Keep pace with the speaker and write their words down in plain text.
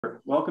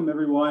Welcome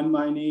everyone.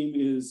 My name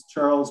is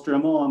Charles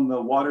Dremel. I'm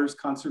the Waters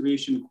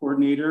Conservation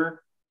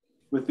Coordinator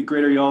with the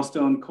Greater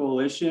Yellowstone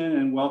Coalition,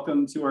 and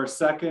welcome to our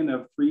second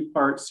of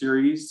three-part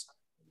series,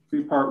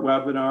 three-part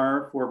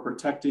webinar for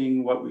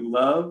protecting what we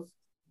love.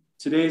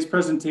 Today's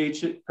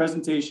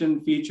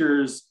presentation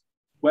features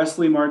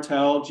Wesley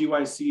Martell,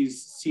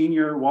 GYC's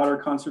Senior Water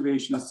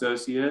Conservation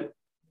Associate,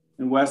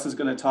 and Wes is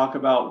going to talk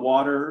about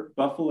water,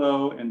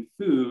 buffalo, and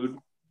food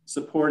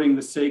supporting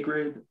the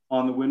sacred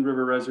on the Wind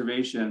River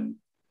Reservation.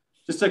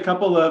 Just a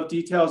couple of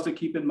details to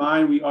keep in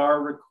mind. We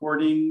are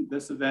recording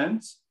this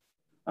event.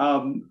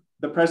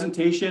 The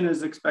presentation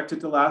is expected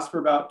to last for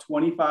about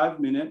 25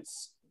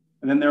 minutes,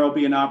 and then there will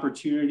be an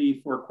opportunity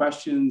for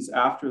questions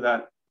after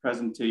that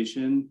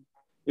presentation.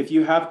 If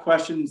you have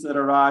questions that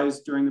arise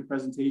during the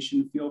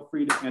presentation, feel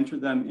free to enter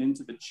them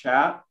into the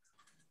chat,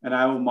 and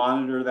I will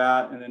monitor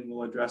that, and then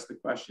we'll address the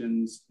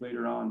questions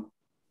later on.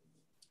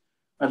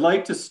 I'd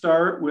like to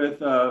start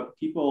with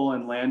people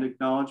and land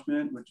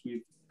acknowledgement, which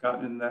we've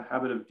gotten in the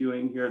habit of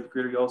doing here at the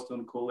Greater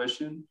Yellowstone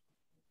Coalition.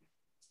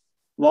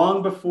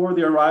 Long before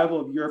the arrival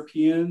of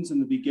Europeans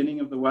and the beginning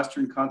of the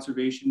Western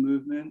conservation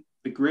movement,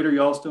 the Greater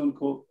Yellowstone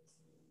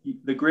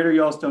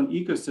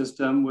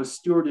ecosystem was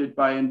stewarded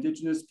by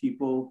Indigenous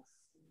people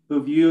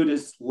who viewed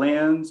its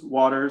lands,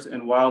 waters,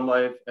 and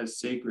wildlife as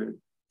sacred.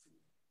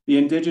 The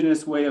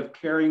Indigenous way of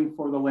caring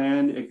for the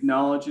land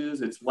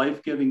acknowledges its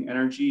life-giving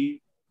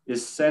energy,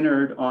 is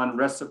centered on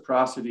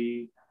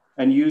reciprocity,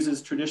 and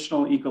uses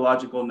traditional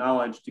ecological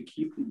knowledge to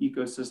keep the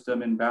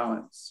ecosystem in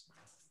balance.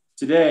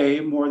 Today,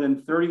 more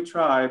than 30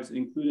 tribes,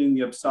 including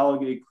the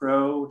Apsaligee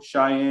Crow,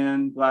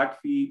 Cheyenne,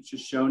 Blackfeet,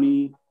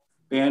 Shoshone,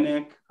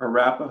 Bannock,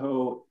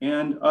 Arapaho,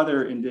 and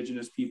other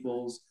Indigenous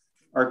peoples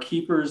are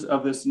keepers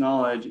of this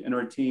knowledge and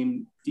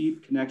retain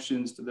deep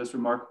connections to this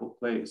remarkable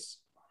place.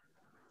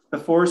 The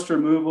forced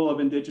removal of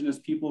Indigenous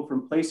people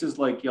from places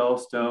like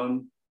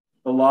Yellowstone,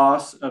 the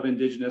loss of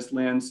Indigenous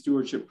land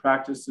stewardship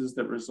practices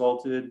that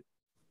resulted,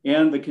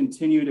 and the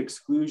continued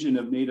exclusion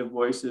of Native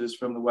voices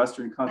from the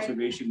Western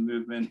conservation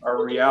movement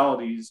are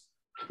realities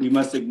we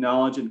must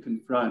acknowledge and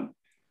confront.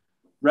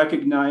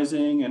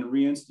 Recognizing and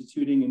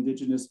reinstituting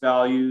Indigenous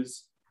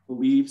values,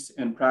 beliefs,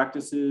 and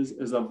practices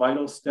is a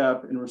vital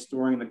step in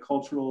restoring the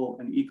cultural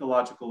and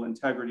ecological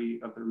integrity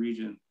of the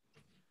region.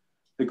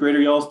 The Greater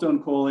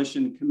Yellowstone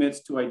Coalition commits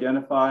to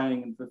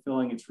identifying and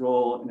fulfilling its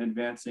role in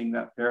advancing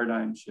that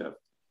paradigm shift.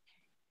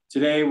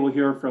 Today, we'll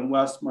hear from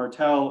Wes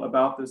Martell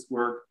about this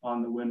work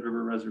on the Wind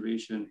River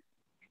Reservation.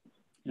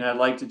 And I'd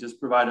like to just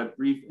provide a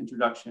brief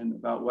introduction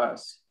about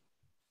Wes.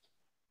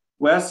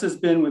 Wes has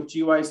been with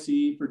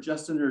GYC for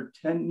just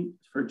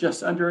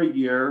under a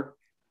year,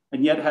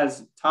 and yet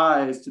has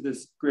ties to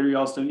this Greater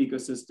Yellowstone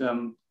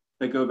ecosystem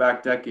that go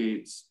back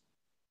decades.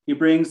 He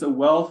brings a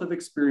wealth of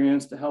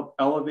experience to help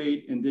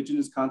elevate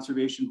Indigenous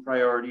conservation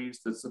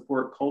priorities that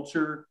support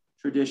culture,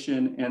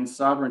 tradition, and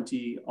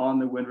sovereignty on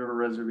the Wind River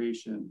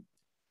Reservation.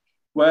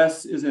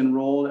 Wes is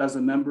enrolled as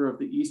a member of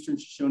the Eastern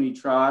Shoshone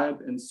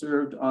tribe and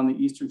served on the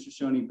Eastern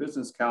Shoshone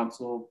Business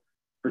Council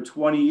for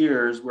 20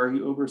 years, where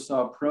he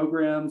oversaw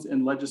programs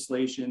and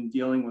legislation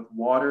dealing with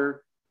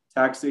water,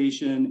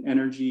 taxation,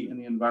 energy, and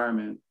the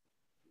environment.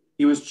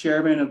 He was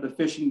chairman of the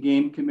Fish and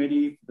Game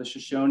Committee for the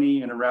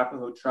Shoshone and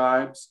Arapaho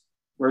tribes,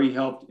 where he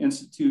helped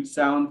institute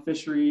sound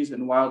fisheries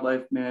and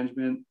wildlife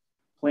management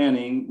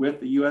planning with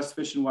the U.S.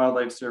 Fish and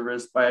Wildlife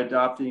Service by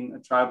adopting a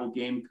tribal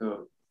game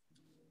code.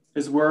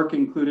 His work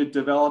included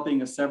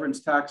developing a severance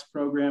tax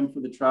program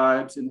for the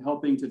tribes and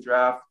helping to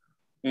draft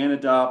and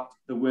adopt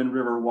the Wind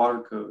River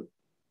Water Code.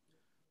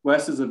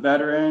 Wes is a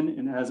veteran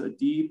and has a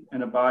deep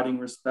and abiding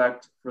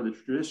respect for the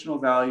traditional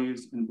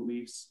values and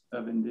beliefs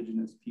of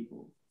Indigenous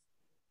people.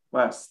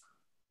 Wes,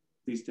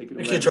 please take it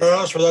away. Thank you,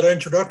 Charles, for that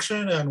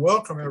introduction, and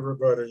welcome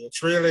everybody.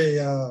 It's really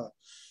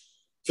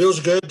feels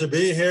good to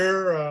be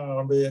here,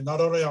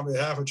 not only on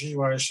behalf of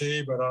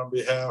GYC, but on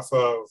behalf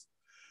of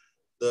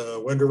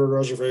the Wind River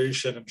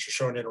Reservation and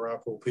Shoshone and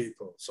Arapaho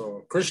people.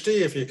 So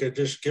Christy, if you could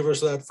just give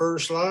us that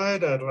first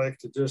slide, I'd like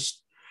to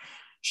just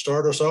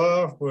start us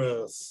off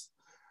with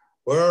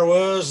where I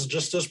was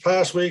just this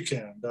past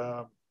weekend.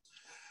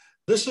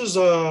 This is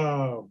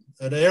an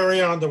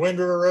area on the Wind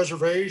River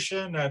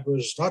Reservation that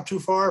was not too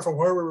far from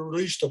where we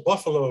released a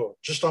buffalo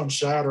just on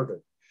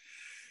Saturday.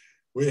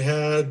 We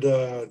had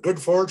good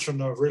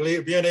fortune of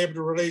being able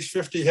to release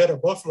 50 head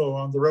of buffalo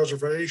on the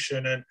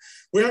reservation. And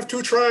we have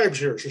two tribes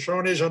here,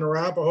 Shoshones and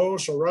Arapaho.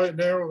 So right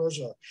now there's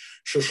a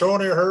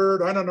Shoshone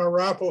herd and an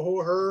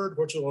Arapaho herd,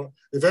 which will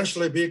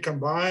eventually be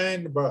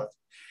combined. But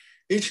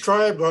each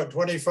tribe got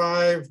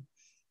 25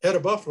 head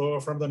of buffalo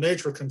from the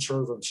Nature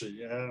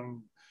Conservancy.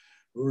 And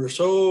we were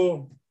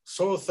so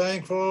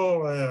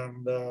thankful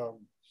and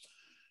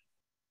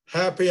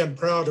happy and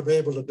proud to be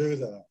able to do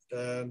that.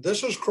 And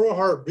this is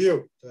Crowheart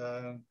Butte.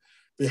 And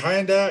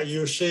behind that,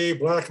 you see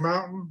Black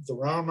Mountain, the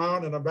round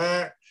mountain in the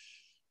back.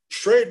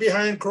 Straight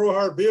behind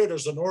Crowheart Butte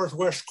is the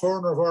northwest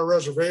corner of our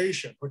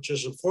reservation, which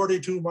is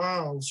 42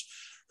 miles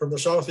from the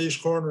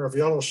southeast corner of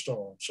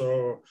Yellowstone.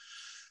 So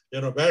You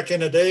know, back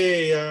in the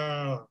day,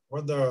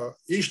 when the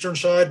eastern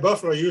side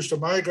buffalo used to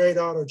migrate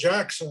out of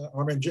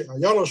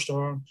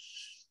Yellowstone,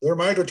 their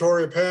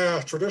migratory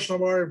path, traditional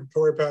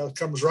migratory path,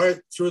 comes right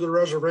through the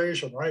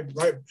reservation, right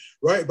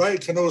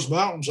to those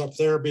mountains up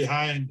there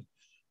behind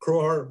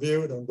Crowheart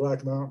Butte and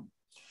Black Mountain.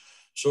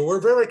 So we're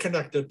very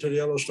connected to the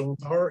Yellowstone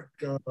Park.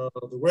 The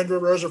Wind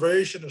River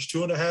Reservation is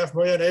 2.5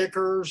 million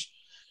acres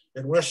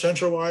in west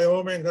central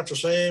Wyoming. That's the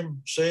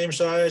same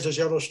size as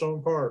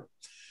Yellowstone Park.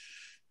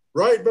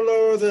 Right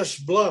below this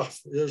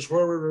bluff is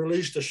where we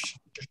released the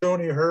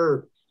Shoshone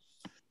herd.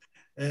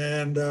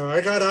 And I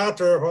got out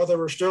there while they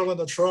were still in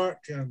the truck.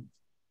 And,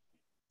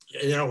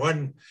 you know,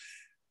 when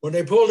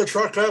they pulled the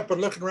truck up and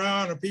looking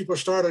around and people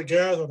started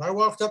gathering, I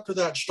walked up to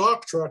that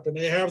stock truck and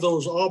they have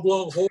those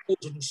oblong holes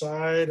in the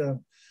side. And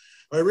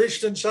I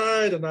reached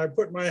inside and I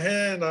put my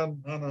hand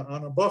on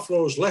a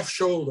buffalo's left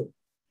shoulder.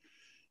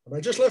 And I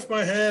just left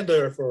my hand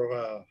there for a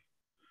while.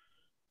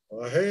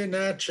 Well, hey,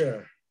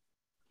 Natcha.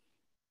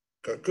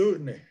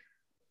 Kakutni,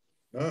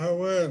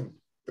 Nahawen,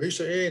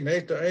 Bisa E,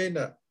 Nata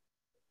Aina,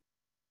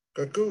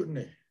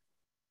 Kakutni,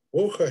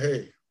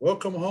 Wokahe,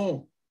 welcome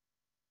home.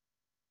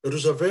 It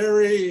was a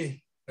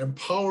very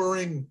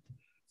empowering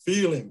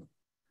feeling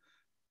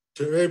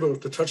to be able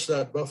to touch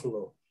that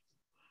buffalo.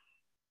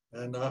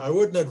 And I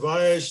wouldn't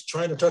advise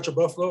trying to touch a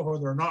buffalo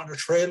when they're not in a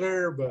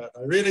trailer, but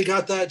I really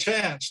got that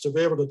chance to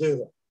be able to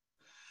do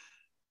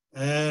that.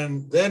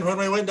 And then when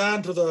we went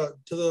down to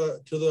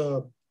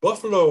the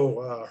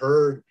buffalo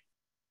herd,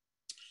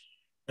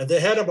 and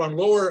they had them on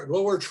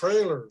lower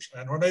trailers.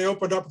 And when they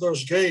opened up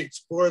those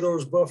gates, boy,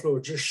 those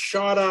buffalo just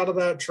shot out of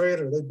that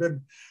trailer. They'd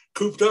been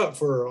cooped up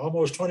for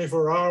almost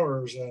 24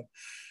 hours. And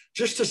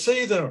just to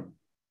see them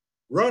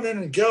running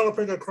and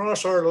galloping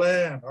across our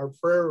land, our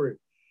prairie,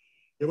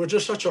 it was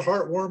just such a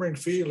heartwarming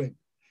feeling.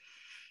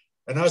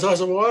 And as I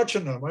was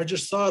watching them, I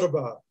just thought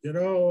about, you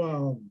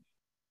know,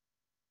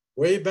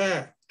 way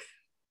back,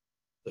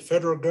 the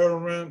federal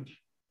government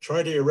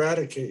tried to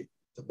eradicate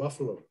the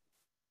buffalo.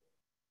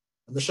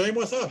 And the same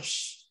with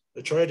us.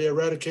 They tried to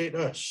eradicate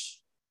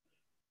us.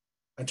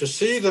 And to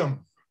see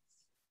them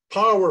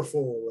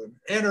powerful and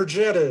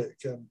energetic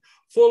and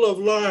full of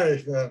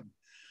life and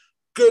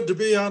good to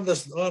be on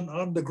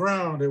the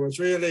ground, it was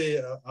really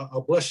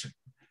a blessing.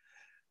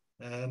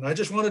 And I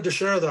just wanted to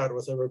share that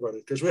with everybody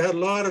because we had a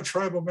lot of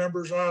tribal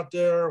members out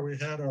there. We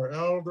had our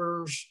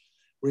elders.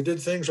 We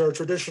did things our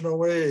traditional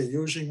way,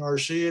 using our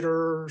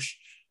cedars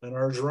and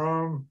our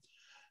drum.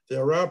 The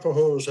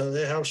Arapahos,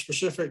 they have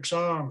specific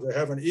songs. They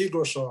have an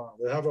eagle song.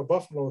 They have a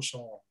buffalo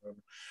song. And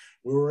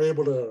we were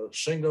able to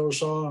sing those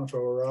songs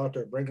while we were out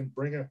there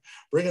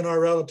bringing our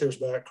relatives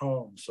back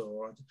home.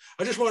 So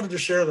I just wanted to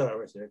share that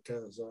with you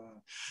because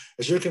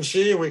as you can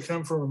see, we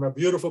come from a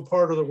beautiful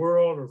part of the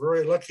world. We're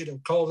very lucky to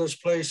call this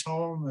place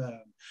home,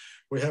 and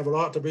we have a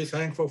lot to be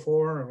thankful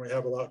for, and we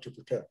have a lot to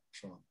protect.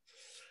 So,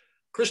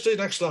 Christy,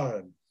 next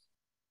slide.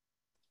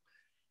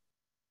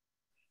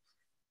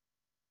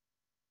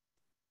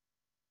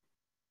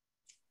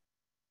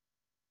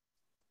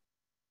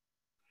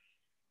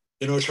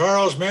 You know,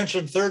 Charles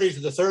mentioned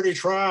the 30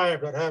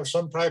 tribes that have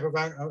some type of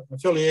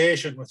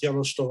affiliation with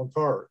Yellowstone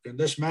Park. And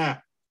this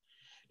map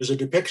is a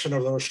depiction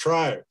of those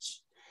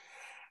tribes.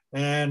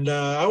 And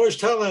I was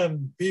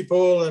telling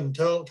people and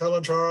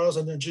telling Charles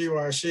and the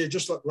GYC,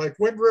 just like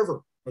Wind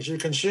River, as you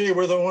can see,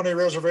 we're the only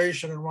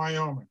reservation in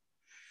Wyoming.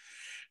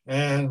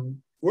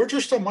 And we're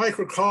just a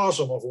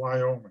microcosm of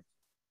Wyoming,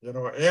 you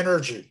know,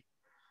 energy,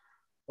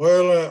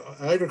 oil,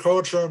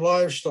 agriculture and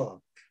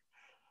livestock,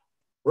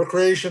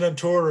 recreation and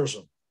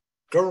tourism,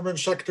 government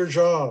sector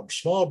jobs,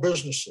 small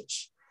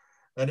businesses.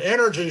 And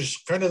energy is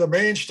kind of the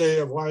mainstay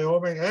of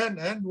Wyoming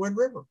and Wind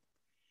River.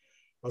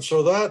 And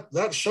so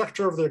that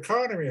sector of the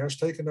economy has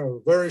taken a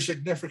very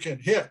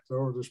significant hit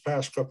over this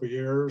past couple of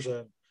years.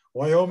 And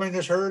Wyoming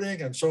is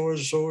hurting, and so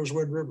is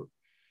Wind River.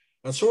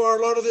 And so are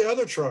a lot of the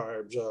other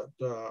tribes that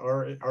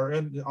are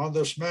on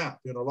this map.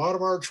 You know, a lot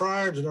of our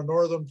tribes in the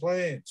Northern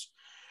Plains,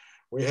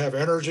 we have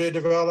energy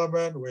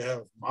development, we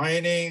have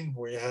mining,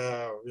 we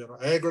have, you know,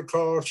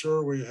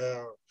 agriculture, we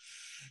have,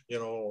 you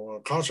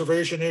know,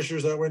 conservation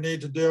issues that we need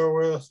to deal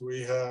with.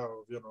 We have,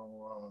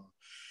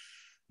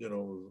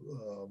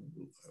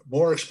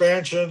 more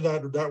expansion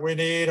that we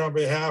need on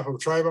behalf of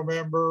tribal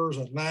members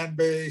and land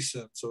base.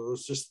 And so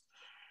it's just,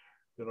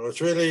 you know,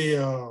 it's really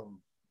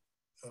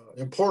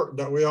important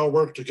that we all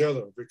work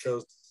together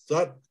because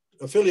that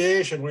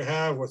affiliation we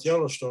have with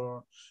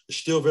Yellowstone is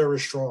still very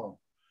strong.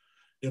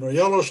 You know,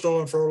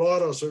 Yellowstone for a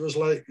lot of us, it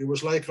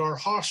was like our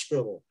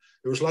hospital.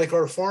 It was like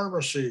our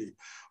pharmacy,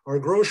 our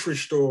grocery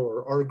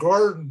store, our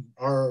garden,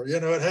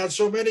 it had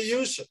so many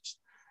uses.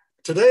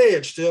 Today,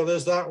 it still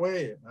is that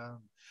way.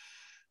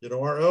 You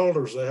know, our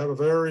elders, they have a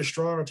very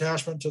strong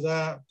attachment to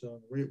that.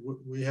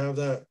 We have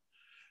that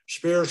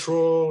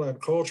spiritual and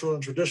cultural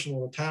and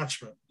traditional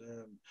attachment.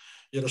 And,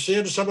 you know,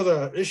 seeing some of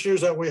the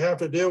issues that we have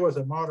to deal with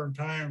in modern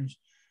times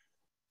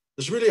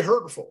is really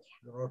hurtful,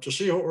 you know, to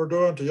see what we're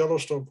doing to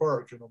Yellowstone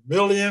Park. You know,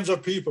 millions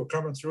of people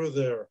coming through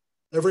there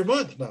every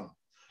month now.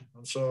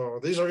 And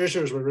so these are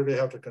issues we really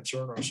have to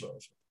concern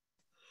ourselves with.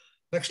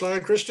 Next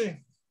slide, Christy.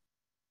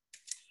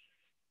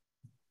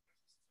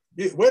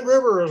 Wind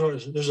River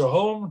is a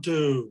home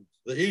to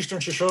the Eastern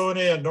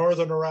Shoshone and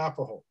Northern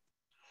Arapaho.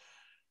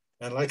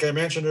 And like I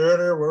mentioned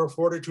earlier, we're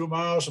 42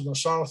 miles from the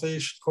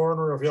southeast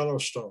corner of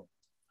Yellowstone.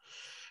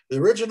 The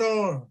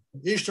original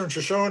Eastern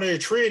Shoshone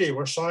Treaty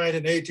was signed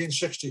in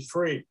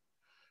 1863,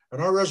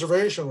 and our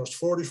reservation was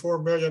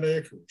 44 million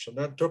acres. And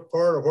that took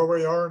part of where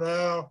we are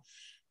now,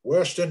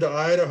 west into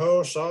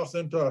Idaho, south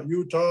into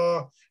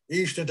Utah,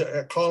 east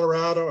into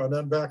Colorado, and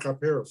then back up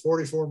here,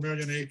 44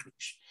 million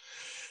acres.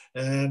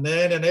 And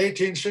then in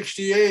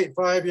 1868,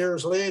 5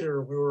 years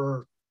later, we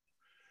were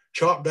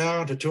chopped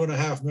down to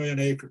 2.5 million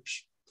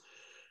acres.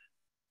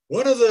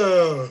 Part of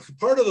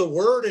the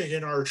wording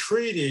in our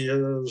treaty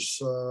is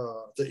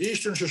the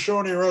Eastern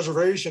Shoshone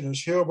Reservation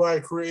is hereby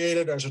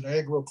created as an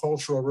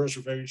agricultural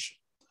reservation.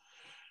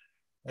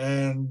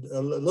 And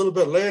a little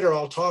bit later,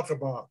 I'll talk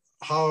about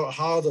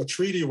how the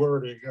treaty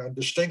wording and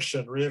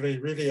distinction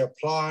really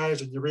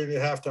applies, and you really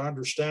have to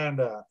understand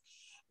that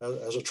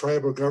as a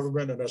tribal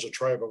government and as a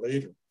tribal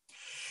leader.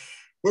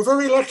 We're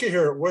very lucky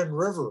here at Wind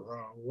River.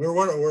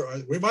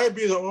 We might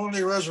be the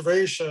only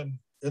reservation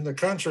in the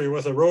country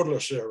with a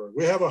roadless area.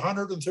 We have a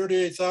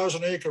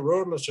 138,000 acre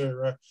roadless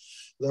area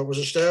that was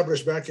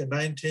established back in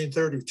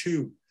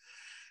 1932.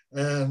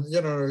 And,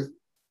 you know,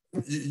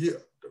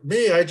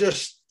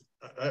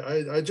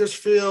 I just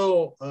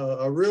feel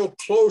a real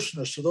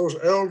closeness to those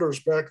elders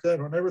back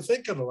then when they were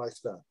thinking like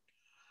that.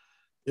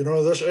 You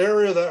know, this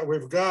area that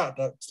we've got,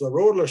 that's the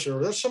roadless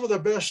area, that's some of the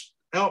best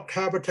elk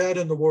habitat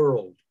in the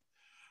world.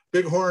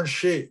 Bighorn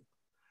sheep,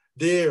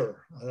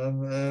 deer,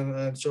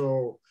 and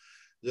so,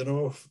 you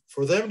know,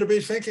 for them to be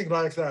thinking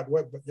like that,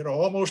 you know,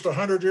 almost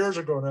 100 years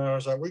ago now,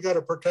 is that we got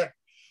to protect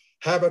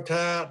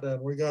habitat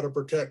and we got to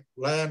protect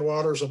land,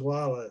 waters, and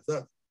wildlife.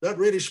 That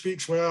really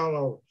speaks well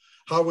of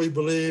how we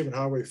believe and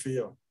how we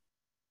feel.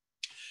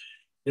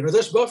 You know,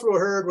 this buffalo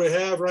herd we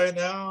have right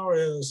now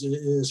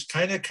is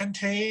kind of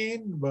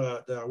contained,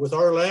 but with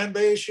our land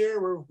base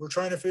here, we're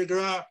trying to figure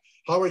out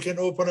how we can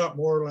open up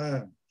more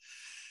land.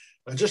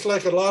 And just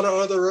like a lot of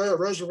other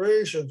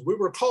reservations, we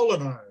were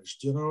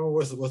colonized, you know,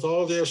 with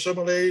all the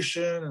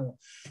assimilation and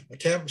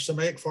attempts to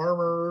make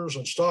farmers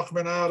and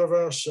stockmen out of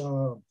us.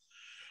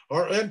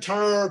 Our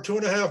entire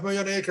 2.5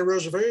 million acre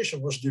reservation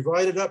was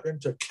divided up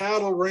into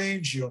cattle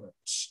range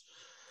units.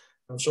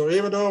 And so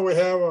even though we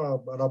have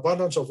an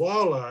abundance of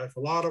wildlife,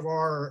 a lot of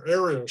our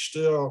areas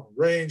still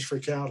range for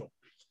cattle.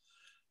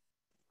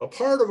 A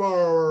part of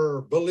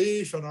our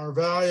belief and our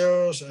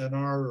values and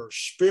our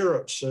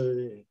spirits,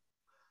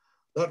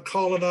 that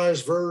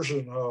colonized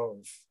version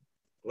of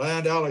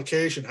land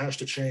allocation has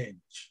to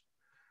change.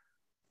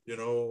 You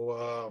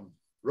know,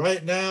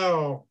 right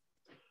now,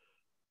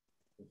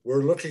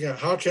 we're looking at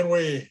how can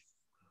we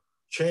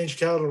change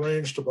cattle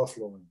range to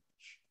buffalo range.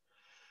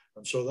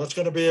 And so that's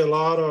going to be a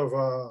lot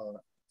of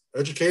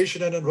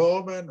education and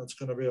involvement. It's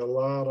going to be a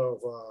lot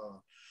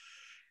of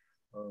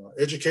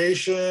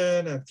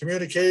education and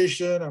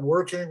communication and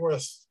working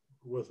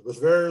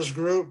with various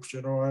groups.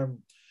 You know,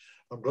 I'm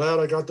glad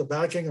I got the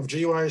backing of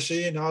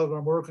GYC now that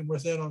I'm working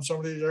with it on some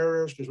of these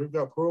areas, because we've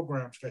got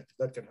programs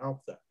that can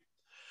help that.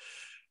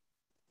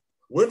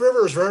 Wind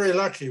River is very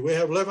lucky. We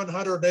have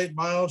 1,108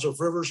 miles of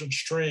rivers and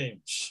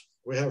streams.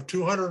 We have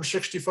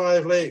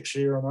 265 lakes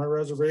here on our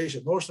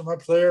reservation, most of them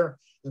up there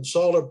in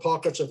solid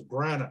pockets of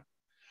granite.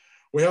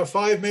 We have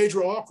 5 major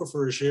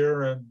aquifers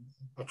here, and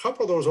a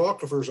couple of those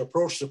aquifers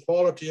approach the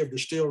quality of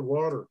distilled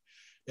water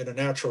in a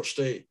natural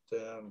state.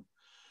 And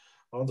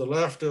on the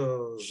left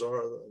is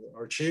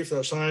our chief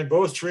that signed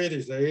both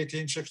treaties, the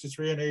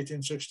 1863 and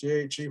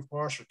 1868, Chief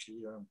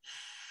Washakie. And,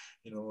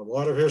 you know, a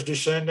lot of his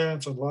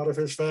descendants and a lot of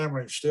his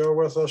family still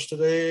with us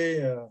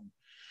today. And,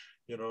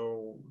 you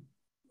know,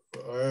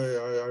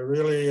 I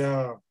really,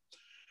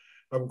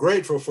 I'm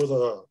grateful for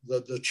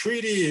the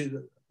treaty,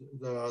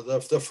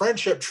 the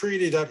friendship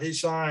treaty that he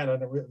signed,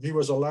 and he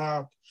was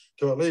allowed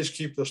to at least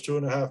keep this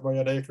 2.5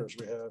 million acres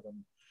we have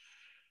in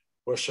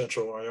West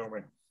Central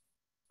Wyoming.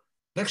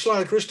 Next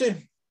slide,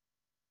 Christy.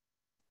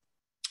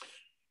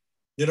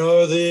 You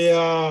know,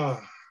 the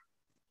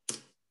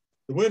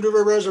Wind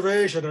River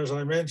Reservation, as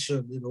I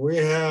mentioned, you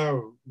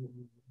know,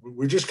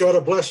 we just got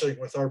a blessing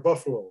with our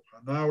buffalo,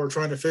 and now we're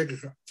trying to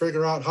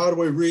figure out how do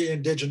we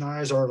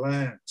re-indigenize our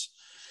lands.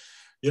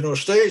 You know,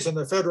 states and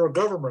the federal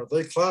government,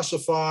 they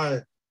classify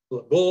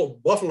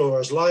buffalo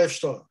as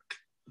livestock.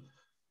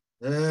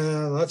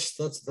 And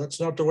that's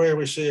not the way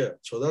we see it.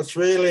 So that's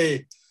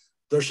really,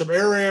 there's some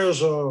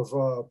areas of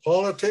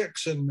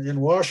politics in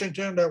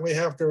Washington that we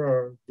have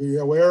to be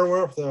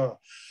aware of.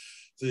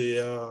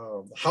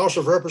 The House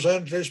of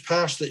Representatives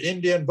passed the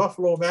Indian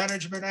Buffalo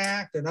Management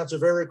Act, and that's a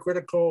very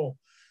critical,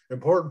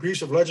 important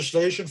piece of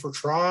legislation for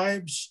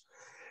tribes.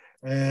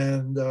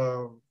 And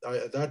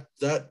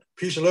that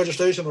piece of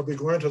legislation will be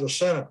going to the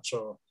Senate.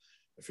 So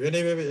if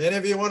any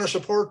of you want to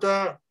support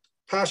that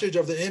passage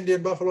of the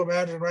Indian Buffalo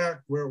Management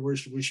Act,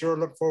 we sure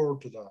look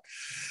forward to that.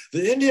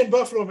 The Indian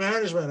Buffalo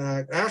Management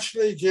Act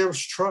actually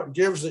gives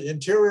the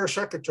Interior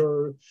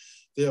Secretary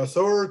the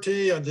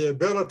authority and the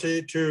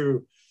ability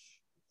to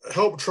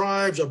help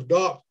tribes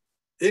adopt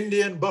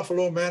Indian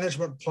buffalo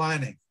management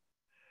planning,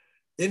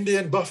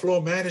 Indian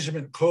buffalo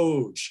management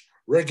codes,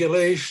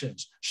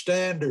 regulations,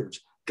 standards,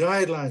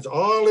 guidelines,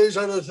 all these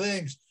other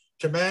things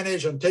to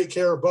manage and take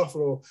care of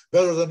buffalo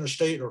better than the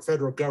state or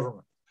federal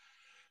government.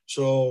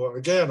 So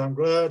again, I'm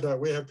glad that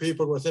we have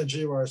people within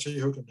GYC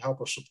who can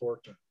help us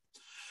support that.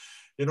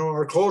 You know,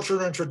 our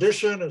culture and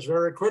tradition is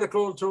very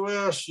critical to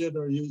us. You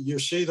know, you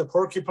see the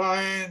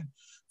porcupine,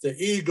 the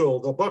eagle,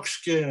 the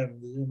buckskin,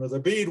 you know, the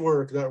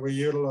beadwork that we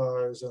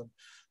utilize. And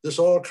this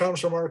all comes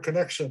from our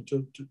connection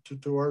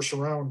to our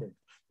surrounding,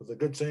 with the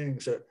good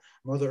things that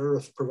Mother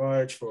Earth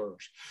provides for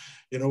us.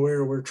 You know,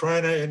 we're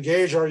trying to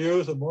engage our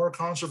youth in more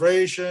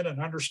conservation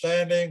and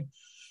understanding,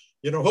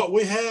 you know, what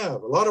we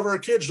have. A lot of our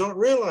kids don't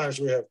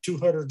realize we have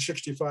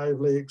 265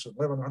 lakes and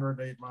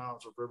 1,108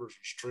 miles of rivers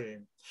and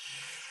streams.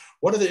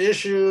 One of the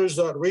issues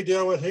that we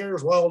deal with here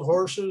is wild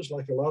horses,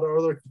 like a lot of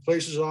other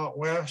places out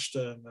west.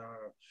 And,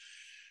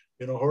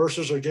 you know,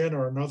 horses, again,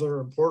 are another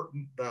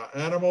important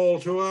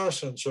animal to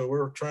us. And so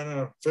we're trying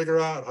to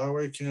figure out how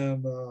we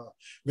can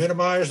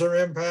minimize their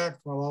impact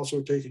while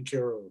also taking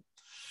care of them.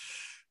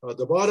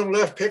 The bottom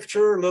left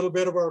picture, a little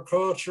bit of our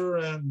culture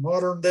and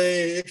modern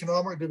day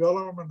economic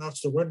development.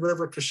 That's the Wind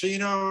River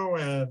Casino.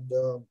 And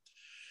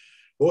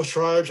both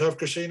tribes have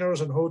casinos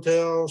and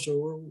hotels.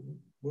 So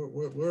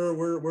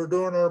we're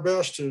doing our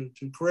best to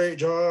create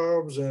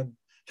jobs and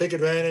take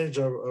advantage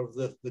of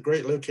the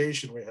great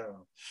location we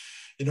have.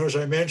 You know, as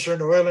I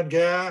mentioned, oil and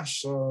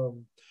gas,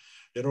 you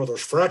know,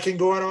 there's fracking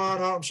going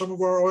on out in some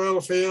of our oil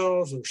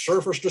fields, there's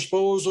surface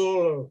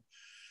disposal of,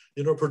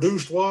 you know,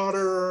 produced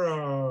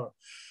water,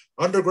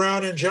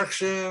 underground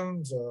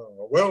injections,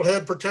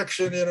 wellhead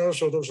protection, you know,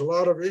 so there's a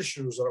lot of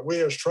issues that we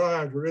as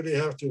tribes really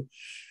have to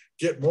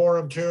get more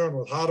in tune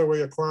with. How do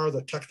we acquire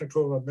the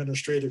technical and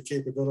administrative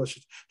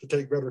capabilities to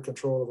take better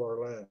control of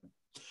our land?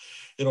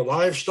 You know,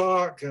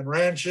 livestock and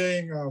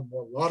ranching, a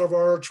lot of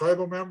our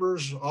tribal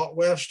members out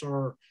west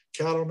are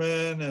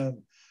cattlemen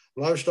and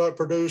livestock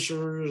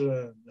producers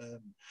and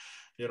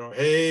you know,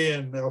 hay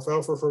and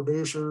alfalfa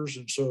producers.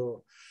 And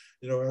so,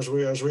 you know, as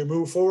we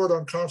move forward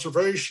on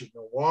conservation, you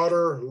know,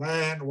 water,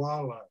 land,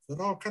 wildlife, it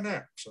all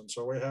connects. And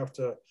so we have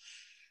to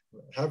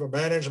have a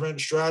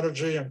management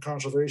strategy and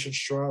conservation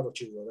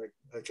strategy that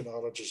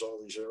acknowledges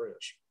all these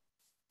areas.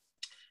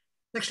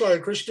 Next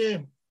slide,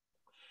 Christine.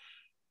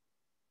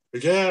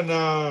 Again,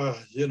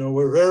 you know,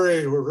 we're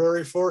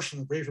very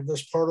fortunate to be from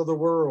this part of the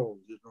world.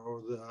 You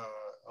know,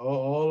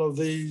 all of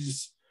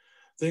these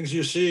things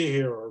you see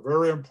here are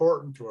very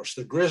important to us.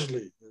 The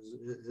grizzly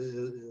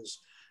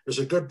is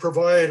a good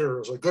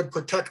provider, is a good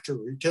protector.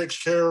 He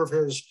takes care of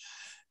his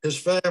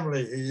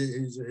family.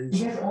 He's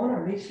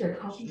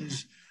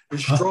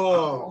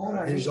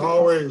strong. He's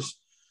always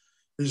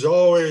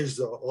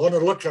on the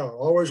lookout,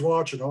 always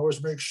watching,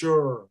 always make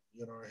sure,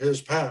 you know,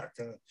 his pack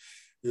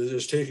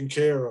is taken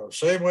care of.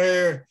 Same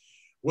way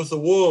with the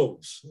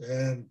wolves.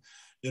 And,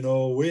 you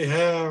know, we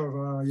have,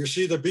 you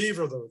see the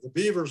beaver, though. The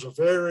beaver is a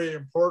very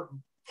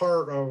important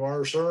part of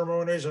our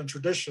ceremonies and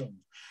traditions.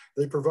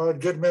 They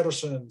provide good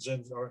medicines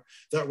and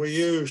that we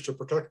use to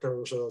protect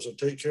ourselves and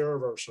take care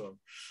of ourselves.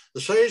 The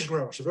sage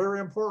grouse, a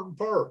very important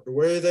part, the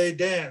way they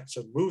dance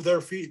and move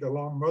their feet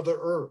along Mother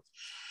Earth.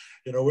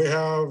 You know, we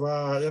have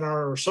in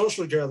our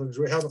social gatherings,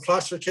 we have a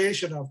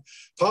classification of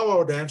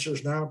powwow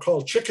dancers now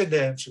called chicken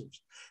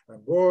dancers.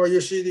 And boy,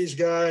 you see these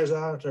guys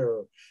out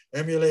there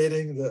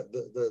emulating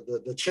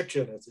the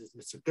chicken.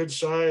 It's a good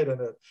sight, and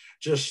it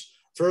just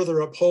further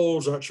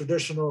upholds that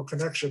traditional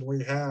connection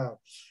we have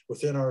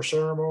within our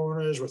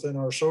ceremonies, within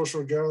our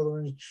social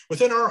gatherings,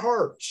 within our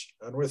hearts,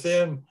 and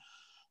within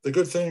the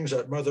good things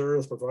that Mother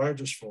Earth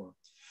provides us for.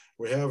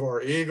 We have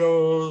our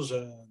eagles,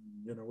 and,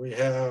 you know, we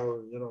have,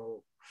 you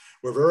know,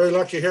 we're very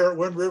lucky here at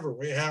Wind River.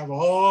 We have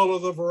all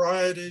of the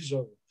varieties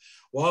of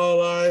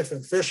wildlife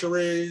and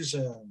fisheries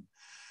and,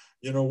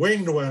 you know,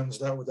 winged ones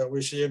that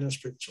we see in this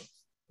picture.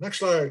 Next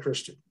slide,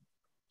 Christy.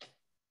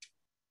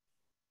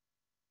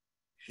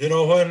 You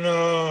know, when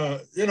I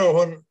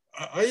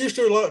used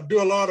to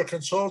do a lot of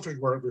consulting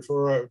work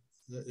before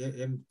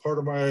in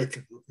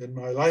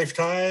my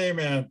lifetime,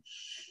 and,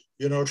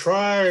 you know,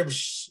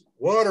 tribes,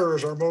 water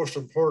is our most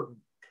important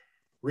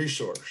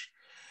resource.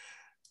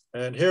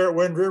 And here at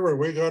Wind River,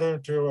 we got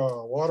into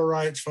a water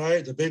rights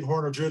fight, the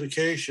Bighorn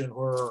adjudication,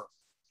 where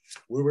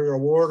we were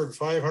awarded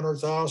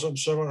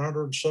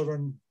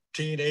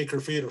 500,717 acre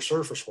feet of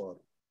surface water.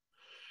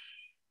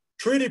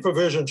 Treaty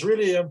provisions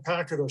really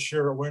impacted us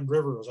here at Wind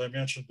River, as I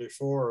mentioned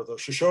before. The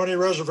Shoshone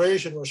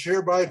Reservation was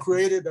hereby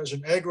created as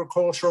an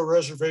agricultural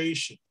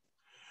reservation.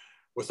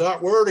 With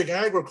that wording,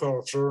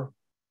 agriculture,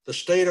 the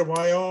state of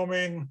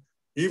Wyoming,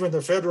 even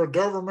the federal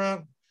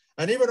government,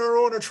 and even our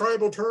own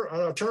tribal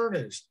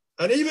attorneys,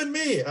 and even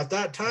me at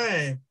that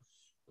time,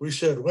 we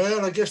said,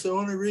 well, I guess the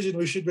only reason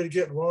we should be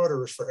getting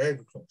water is for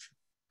agriculture.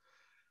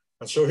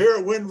 And so here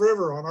at Wind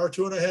River on our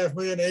 2.5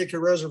 million acre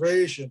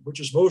reservation,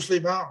 which is mostly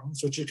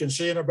mountains, which you can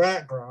see in the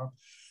background,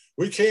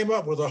 we came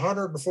up with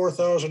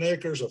 104,000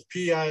 acres of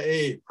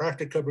PIA,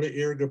 practically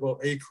irrigable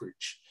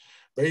acreage.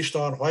 based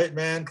on white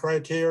man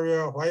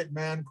criteria, white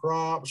man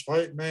crops,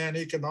 white man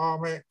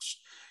economics,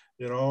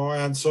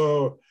 and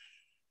so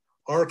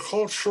our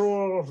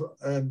cultural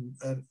and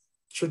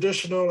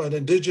traditional and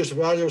indigenous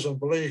values and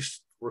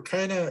beliefs were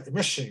kind of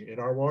missing in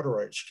our water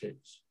rights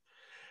case.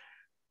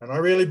 And I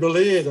really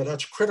believe that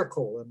that's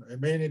critical in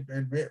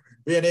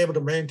being able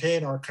to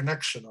maintain our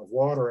connection of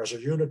water as a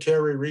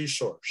unitary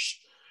resource.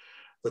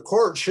 The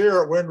courts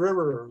here at Wind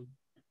River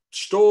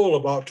stole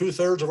about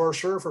 2/3 of our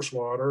surface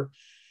water.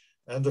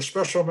 And the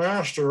special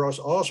master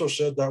also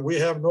said that we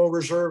have no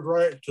reserved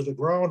right to the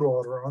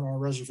groundwater on our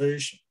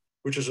reservation,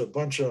 which is a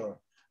bunch of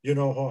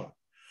you-know-what.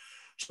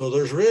 So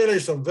there's really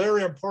some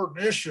very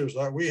important issues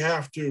that we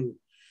have to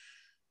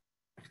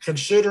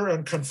consider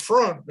and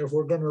confront if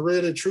we're going to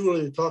really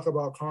truly talk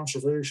about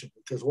conservation,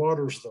 because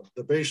water is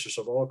the basis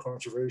of all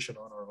conservation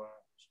on our lands.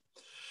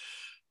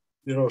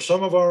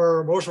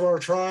 Most of our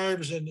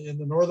tribes in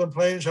the Northern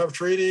Plains have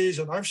treaties,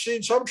 and I've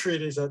seen some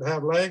treaties that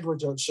have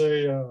language that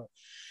say,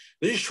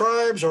 these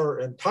tribes are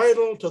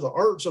entitled to the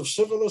arts of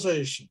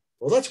civilization.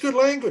 Well, that's good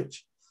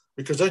language,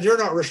 because then you're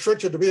not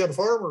restricted to being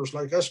farmers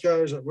like us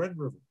guys at Wind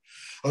River.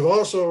 I've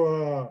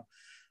also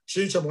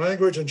seen some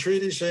language in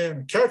treaties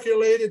saying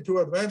calculated to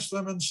advance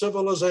them in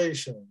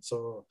civilization.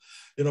 So,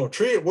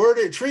 treaty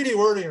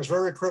wording is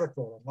very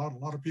critical. A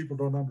lot of people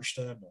don't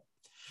understand that.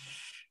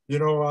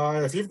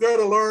 If you've got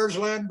a large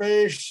land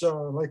base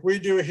like we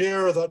do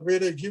here, that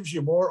really gives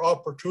you more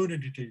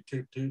opportunity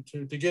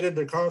to get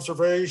into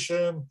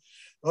conservation,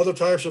 other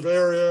types of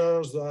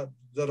areas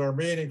that are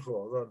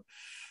meaningful.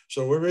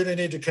 So we really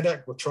need to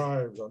connect with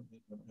tribes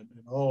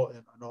in all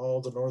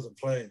the Northern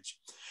Plains.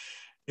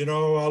 A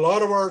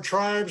lot of our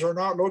tribes are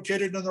not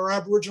located in their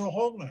Aboriginal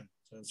homeland.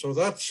 And so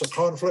that's a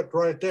conflict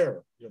right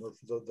there,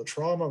 the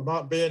trauma of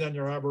not being in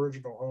your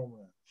Aboriginal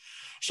homeland.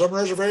 Some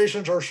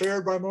reservations are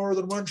shared by more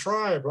than one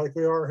tribe, like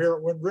we are here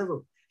at Wind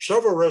River.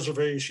 Several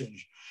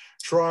reservations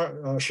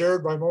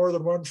shared by more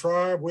than one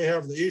tribe. We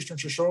have the Eastern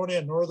Shoshone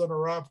and Northern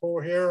Arapaho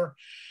here.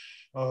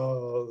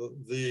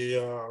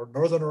 The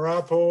Northern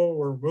Arapaho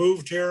were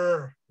moved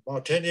here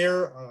about 10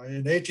 years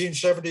in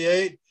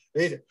 1878,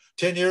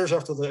 10 years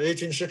after the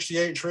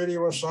 1868 treaty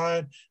was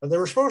signed, and they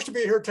were supposed to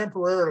be here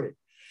temporarily,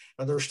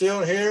 and they're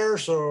still here.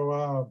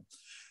 So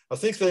I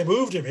think they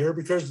moved him here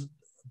because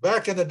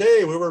back in the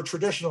day we were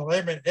traditional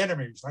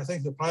enemies. I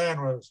think the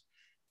plan was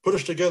put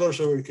us together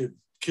so we could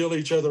kill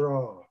each other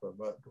off,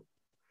 but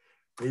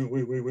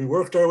we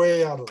worked our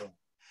way out of them.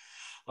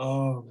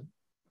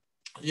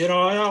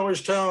 I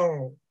always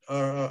tell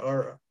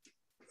our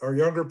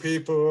younger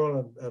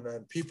people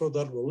and people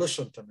that will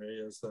listen to me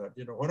is that,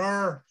 when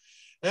our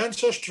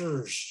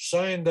ancestors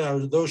signed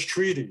those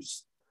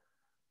treaties,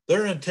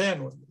 their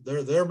intent,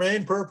 their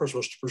main purpose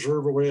was to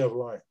preserve a way of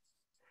life.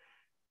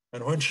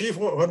 And when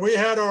we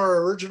had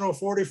our original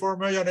 44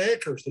 million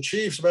acres, the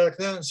chiefs back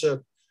then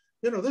said,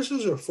 this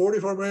is a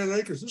 44 million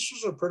acres. This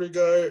is a pretty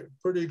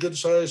good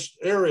sized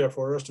area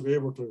for us to be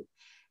able to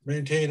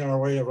maintain our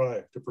way of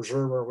life, to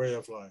preserve our way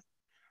of life.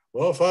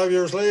 Well, 5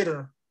 years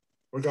later,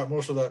 we got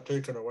most of that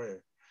taken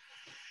away.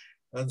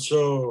 And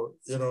so,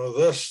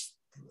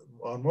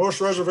 on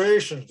most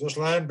reservations, this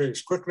land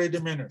base quickly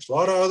diminished. A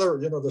lot of other,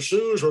 the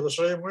Sioux were the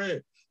same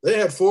way. They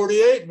had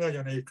 48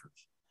 million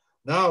acres.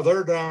 Now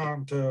they're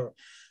down to,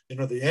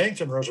 the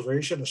Yankton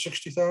Reservation is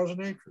 60,000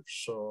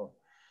 acres. So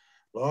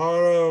a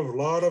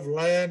lot of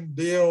land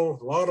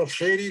deals, a lot of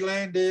shady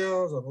land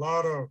deals, and a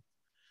lot of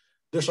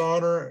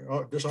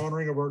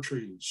dishonoring of our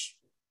treaties.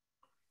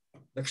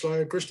 Next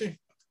slide, Christy.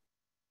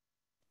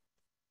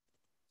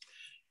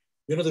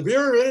 The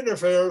Bureau of Indian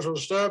Affairs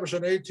was established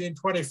in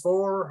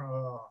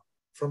 1824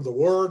 from the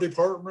War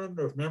Department,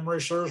 if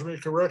memory serves me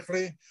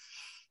correctly.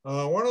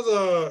 One of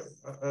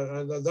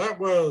that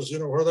was,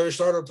 where they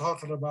started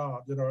talking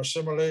about,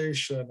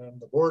 assimilation, and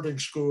the boarding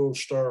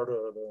schools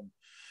started,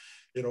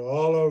 and,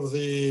 all of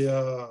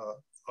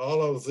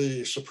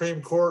the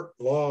Supreme Court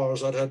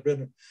laws that had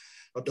been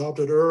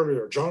adopted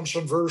earlier,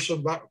 Johnson versus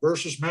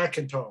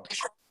McIntosh,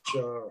 which,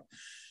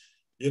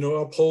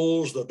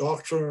 upholds the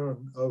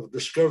doctrine of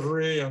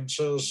discovery and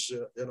says,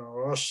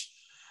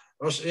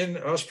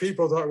 us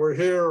people that were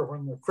here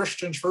when the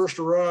Christians first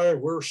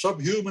arrived, we're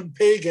subhuman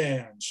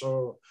pagans.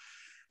 So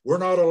we're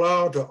not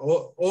allowed to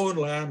own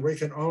land. We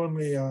can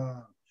only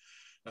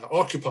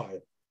occupy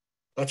it.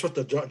 That's what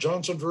the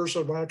Johnson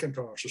versus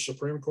McIntosh, the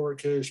Supreme Court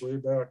case way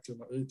back in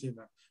the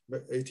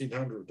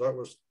 1800s.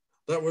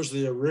 That was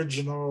the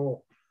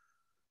original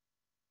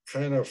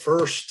kind of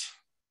first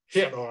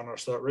hit on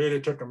us that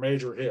really took a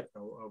major hit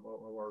of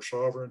our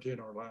sovereignty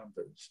and our land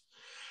base.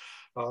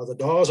 The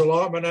Dawes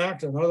Allotment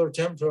Act, another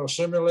attempt to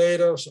assimilate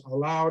us,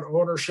 allowed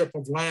ownership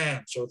of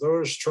land. So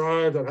those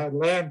tribes that had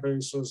land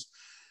bases,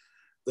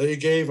 they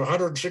gave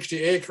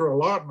 160-acre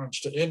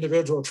allotments to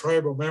individual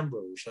tribal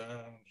members.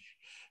 And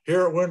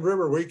here at Wind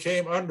River, we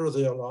came under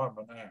the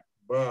Allotment Act.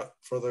 But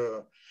for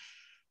the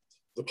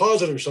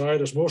positive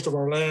side is most of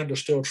our land is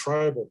still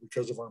tribal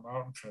because of our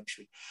mountain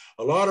country.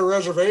 A lot of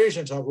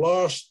reservations have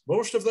lost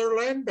most of their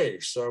land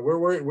base. We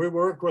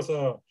worked with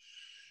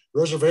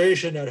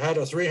reservation that had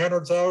a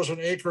 300,000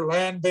 acre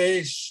land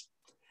base.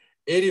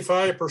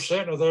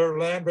 85% of their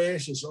land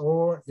base is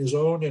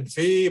owned in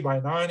fee by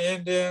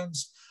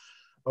non-Indians.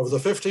 Of the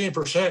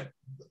 15%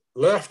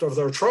 left of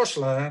their trust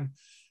land,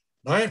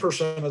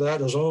 9% of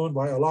that is owned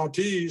by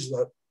allottees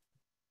that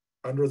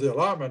under the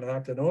Allotment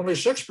Act, and only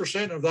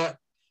 6% of that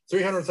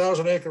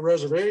 300,000 acre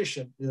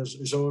reservation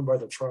is owned by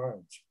the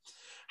tribes.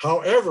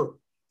 However,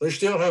 they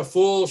still have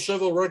full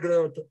civil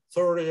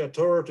regulatory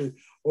authority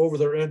over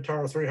their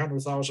entire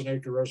 300,000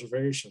 acre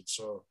reservation.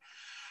 So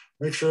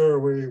make sure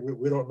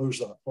we don't lose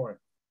that point.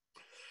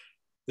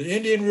 The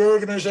Indian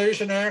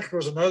Reorganization Act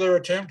was another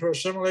attempt to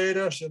assimilate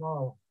us,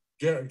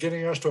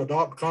 getting us to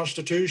adopt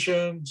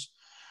constitutions.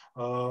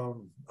 Here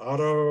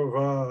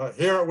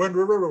at Wind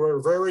River, we're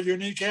a very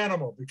unique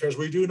animal because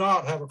we do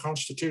not have a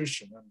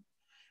constitution, and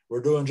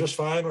we're doing just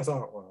fine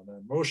without one.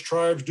 And most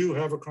tribes do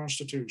have a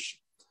constitution.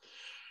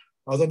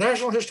 The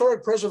National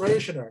Historic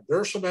Preservation Act, there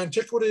are some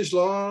antiquities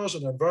laws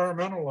and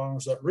environmental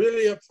laws that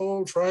really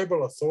uphold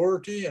tribal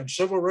authority and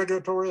civil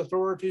regulatory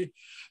authority.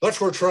 That's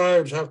where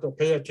tribes have to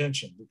pay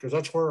attention because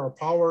that's where our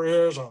power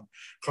is on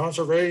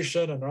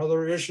conservation and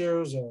other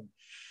issues. And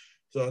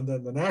so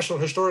the National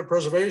Historic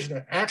Preservation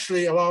Act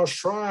actually allows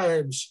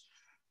tribes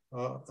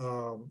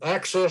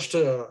access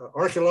to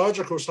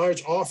archaeological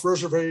sites off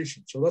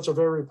reservation. So that's a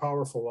very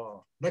powerful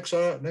law. Next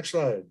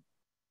slide.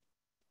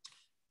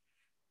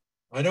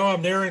 I know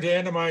I'm nearing the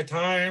end of my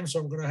time, so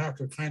I'm going to have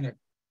to kind of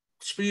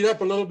speed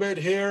up a little bit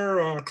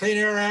here. Clean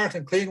Air Act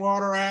and Clean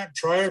Water Act,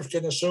 tribes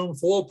can assume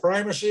full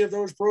primacy of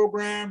those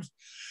programs.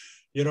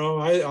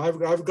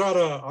 I've got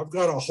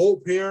a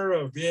hope here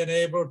of being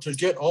able to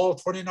get all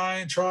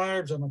 29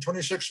 tribes and the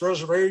 26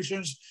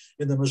 reservations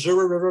in the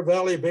Missouri River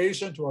Valley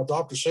Basin to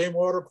adopt the same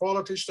water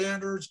quality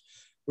standards.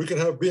 We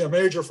can be a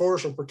major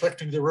force in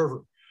protecting the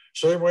river.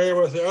 Same way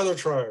with the other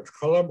tribes,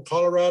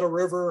 Colorado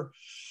River,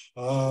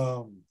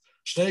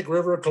 Snake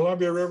River,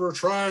 Columbia River.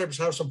 Tribes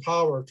have some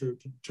power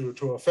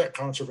to affect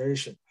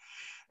conservation.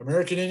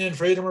 American Indian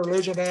Freedom of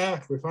Religion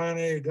Act, we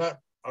finally got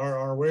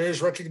our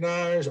ways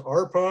recognized.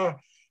 ARPA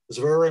is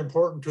a very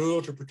important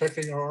tool to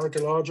protecting our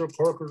archaeological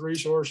corporate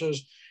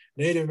resources.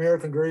 Native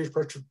American Graves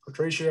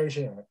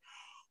Patriation Act.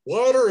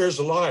 Water is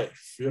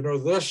life.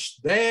 This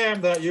dam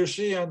that you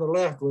see on the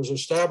left was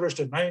established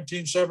in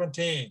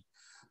 1917.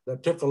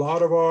 That took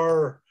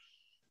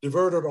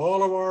diverted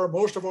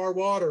most of our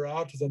water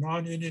out to the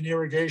non-Indian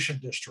irrigation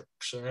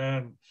districts.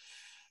 And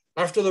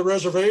after the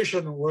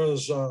reservation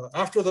was,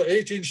 after the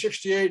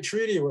 1868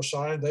 treaty was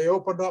signed, they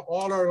opened up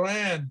all our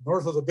land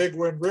north of the Big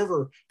Wind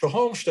River to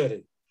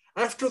homesteading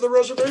after the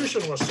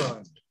reservation was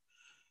signed.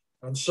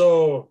 And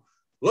so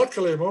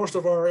luckily most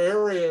of our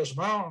area is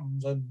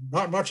mountains and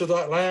not much of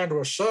that land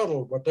was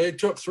settled, but they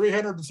took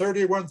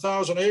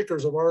 331,000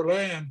 acres of our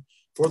land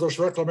for this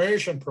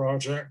reclamation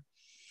project.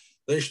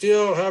 They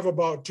still have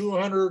about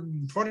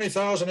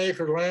 220,000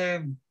 acre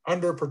land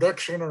under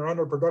production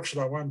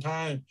at one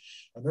time.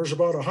 And there's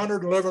about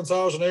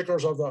 111,000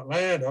 acres of that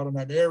land out in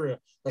that area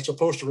that's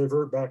supposed to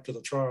revert back to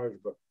the tribes,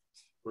 but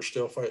we're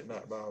still fighting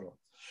that battle.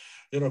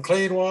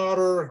 Clean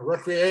water,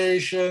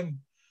 recreation,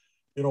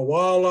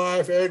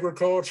 wildlife,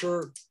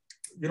 agriculture,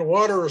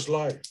 water is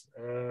life.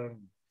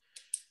 And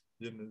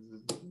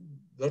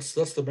that's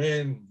the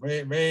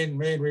main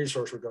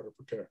resource we've got to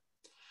protect.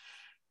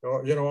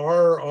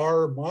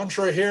 Our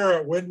mantra here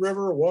at Wind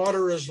River,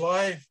 water is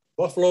life,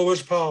 buffalo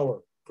is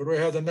power. Could we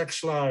have the next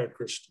slide,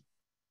 Christy?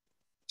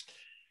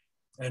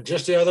 And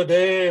just the other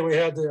day, we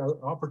had the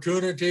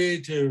opportunity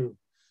to,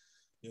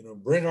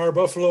 bring our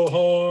buffalo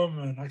home.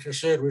 And like I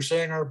said, we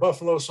sang our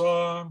buffalo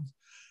song.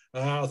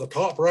 The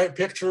top right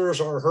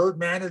pictures are herd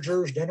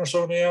managers. Dennis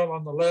O'Neill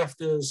on the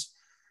left is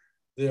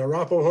the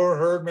Arapaho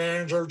herd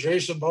manager.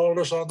 Jason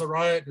Baldus on the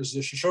right is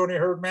the Shoshone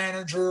herd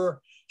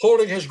manager,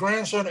 holding his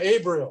grandson,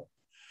 Abriel.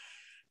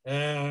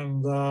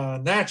 And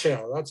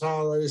Natchow, that's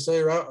how they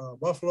say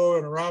buffalo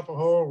and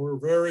Arapaho. We're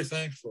very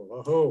thankful.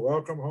 Aho,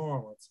 welcome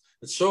home.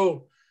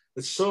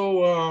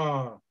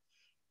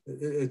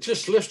 It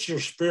just lifts your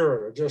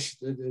spirit.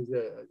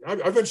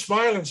 I've been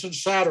smiling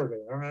since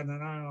Saturday,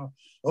 and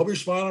I'll be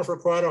smiling for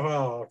quite a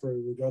while after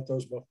we got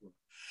those buffalo.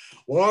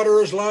 Water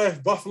is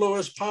life, buffalo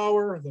is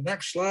power. The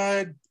next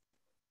slide,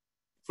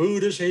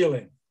 food is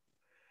healing.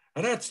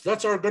 And that's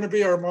going to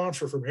be our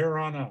mantra from here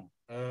on out.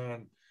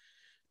 And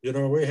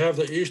we have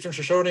the Eastern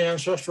Shoshone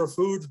Ancestral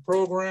Foods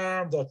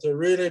Program that they're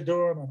really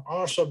doing an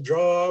awesome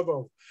job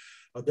of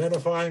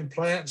identifying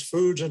plants,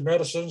 foods, and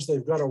medicines.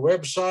 They've got a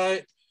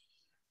website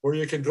where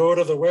you can go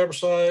to the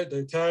website.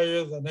 They tell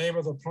you the name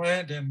of the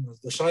plant and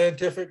the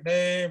scientific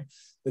name.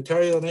 They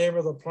tell you the name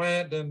of the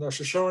plant and the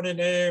Shoshone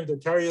name. They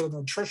tell you the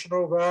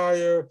nutritional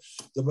value,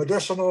 the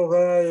medicinal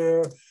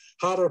value,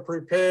 how to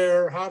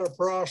prepare, how to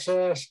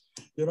process,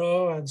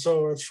 and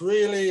so it's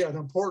really an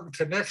important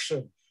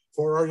connection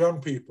for our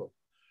young people.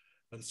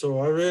 And so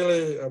I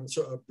really,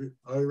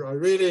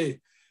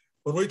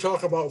 when we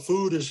talk about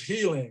food as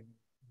healing,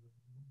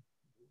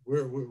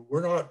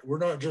 we're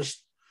not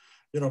just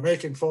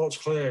making false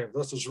claims.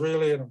 This is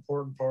really an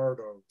important part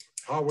of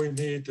how we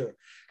need to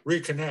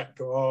reconnect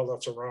to all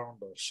that's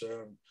around us.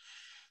 And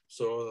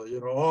so,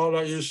 all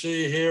that you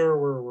see here,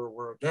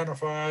 we're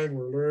identifying,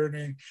 we're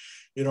learning.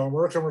 I'm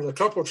working with a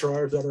couple of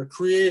tribes that are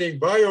creating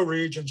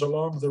bioregions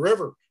along the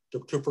river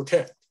to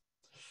protect.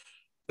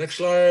 Next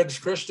slide,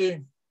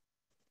 Christy.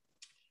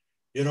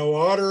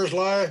 Water is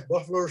life,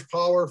 buffalo is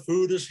power,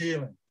 food is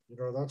healing.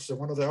 That's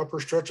one of the upper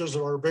stretches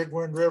of our big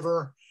Wind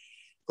River.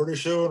 Pretty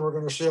soon, we're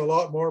going to see a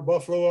lot more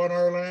buffalo on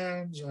our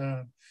lands.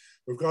 And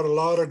we've got a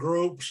lot of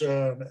groups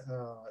and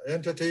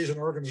entities and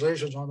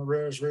organizations on the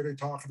res really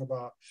talking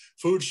about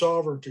food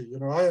sovereignty.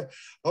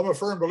 I'm a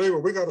firm believer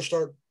we got to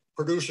start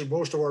producing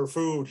most of our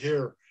food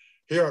here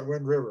at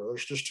Wind River.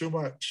 There's just too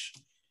much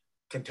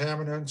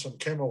contaminants and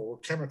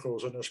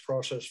chemicals in this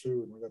processed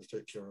food, and we got to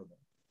take care of them.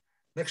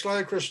 Next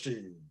slide,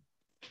 Christy.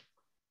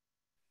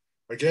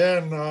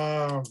 Again,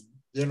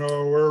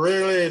 we're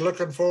really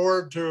looking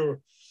forward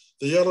to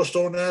the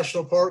Yellowstone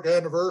National Park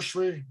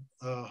anniversary,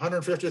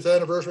 150th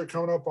anniversary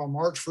coming up on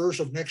March 1st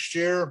of next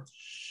year.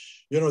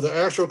 The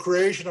actual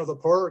creation of the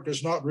park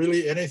is not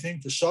really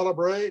anything to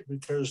celebrate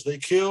because they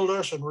killed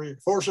us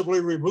and forcibly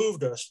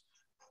removed us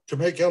to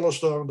make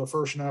Yellowstone the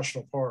first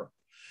national park.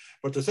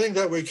 But the thing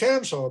that we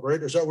can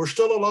celebrate is that we're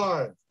still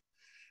alive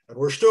and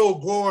we're still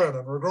going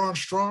and we're growing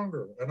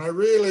stronger. And I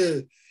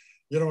really,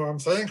 I'm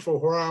thankful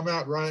where I'm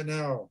at right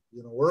now,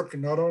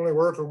 not only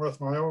working with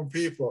my own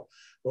people,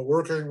 but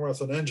working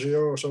with an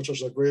NGO such as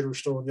the Greater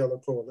Stone Yellow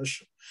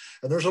Coalition.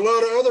 And there's a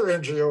lot of other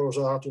NGOs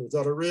out there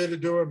that are really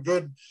doing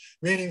good,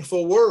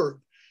 meaningful work.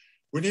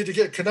 We need to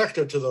get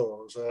connected to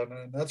those.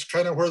 And that's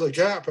kind of where the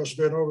gap has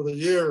been over the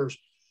years.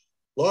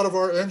 A lot of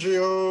our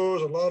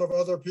NGOs, a lot of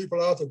other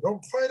people out there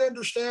don't quite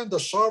understand the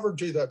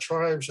sovereignty that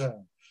tribes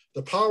have,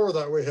 the power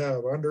that we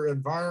have under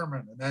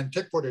environment and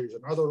antiquities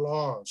and other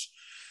laws.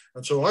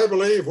 And so I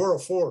believe we're a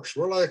force.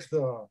 We're like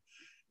the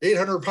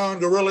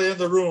 800-pound gorilla in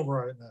the room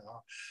right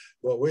now.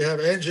 But we have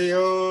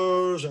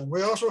NGOs and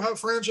we also have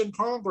friends in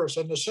Congress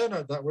and the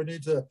Senate that we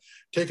need to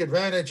take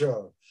advantage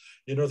of.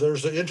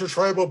 There's the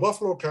Intertribal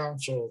Buffalo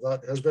Council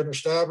that has been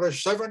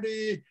established,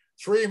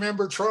 73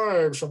 member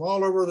tribes from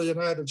all over the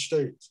United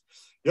States.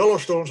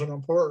 Yellowstone's an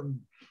important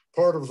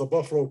part of the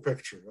buffalo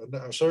picture,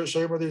 and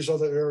same with these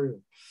other areas.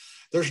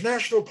 There's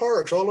national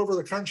parks all over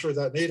the country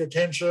that need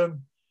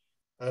attention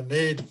and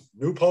need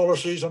new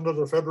policies under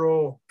the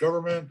federal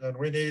government, and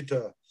we need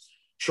to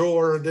show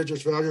our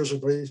Indigenous values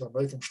and beliefs and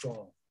make them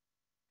strong.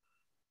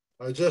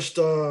 I just,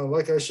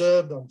 like I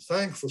said, I'm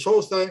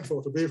so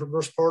thankful to be from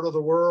this part of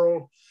the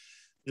world.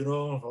 We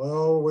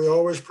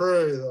always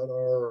pray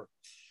that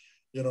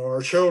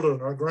our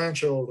children, our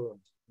grandchildren,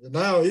 and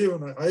now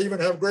I even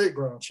have great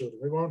grandchildren.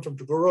 We want them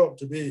to grow up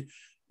to be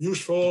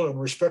useful and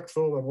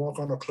respectful and walk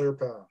on a clear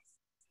path.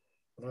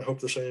 And I hope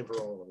the same for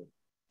all of you.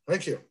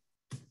 Thank you.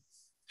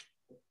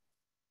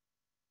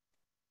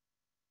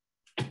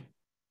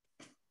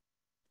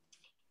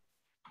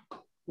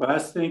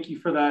 Wes, thank you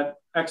for that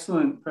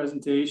excellent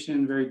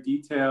presentation, very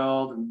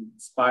detailed and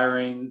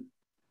inspiring.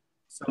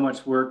 So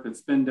much work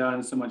that's been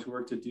done, so much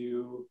work to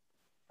do.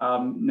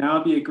 Now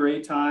would be a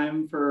great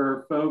time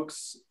for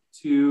folks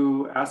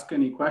to ask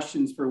any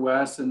questions for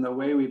Wes, and the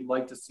way we'd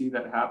like to see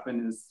that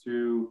happen is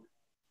through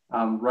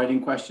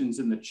writing questions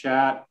in the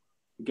chat.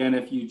 Again,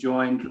 if you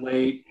joined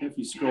late, if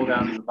you scroll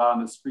down to the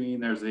bottom of the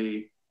screen, there's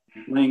a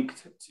link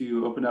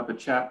to open up a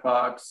chat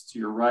box to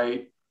your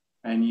right,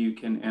 and you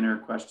can enter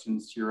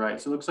questions to your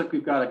right. So it looks like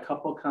we've got a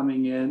couple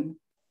coming in.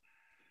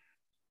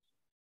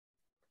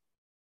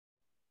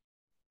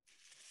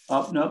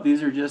 Oh, no,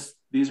 these are just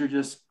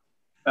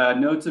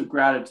notes of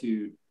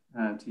gratitude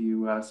to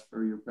you, Wes,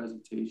 for your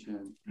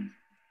presentation.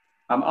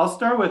 I'll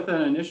start with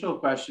an initial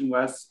question,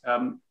 Wes.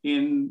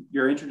 In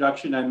your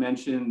introduction, I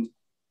mentioned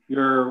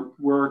your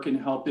work in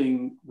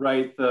helping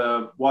write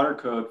the water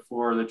code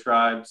for the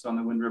tribes on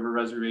the Wind River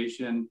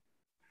Reservation.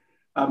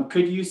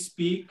 Could you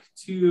speak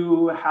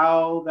to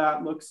how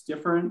that looks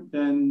different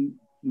than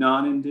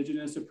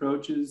non-Indigenous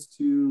approaches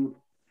to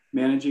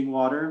managing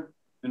water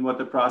and what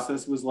the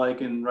process was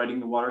like in writing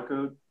the water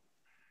code?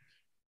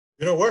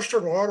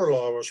 Western water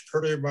law was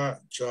pretty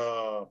much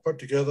put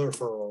together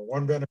for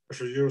one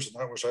beneficial use,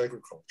 and that was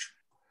agriculture.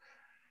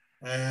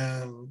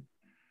 And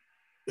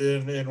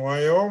in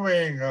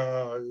Wyoming,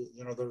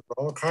 there's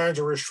all kinds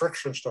of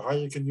restrictions to how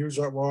you can use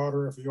that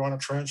water. If you want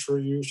to transfer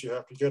use, you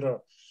have to get a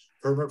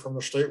permit from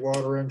the state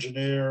water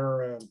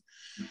engineer. And,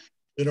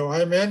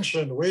 I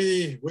mentioned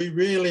we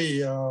really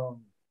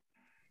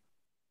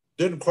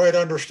didn't quite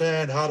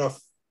understand how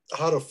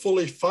to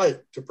fully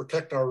fight to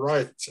protect our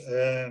rights.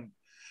 And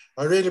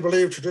I really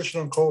believe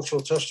traditional and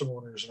cultural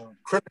testimony is a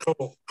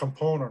critical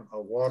component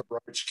of water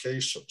rights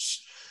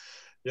cases.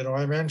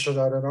 I mentioned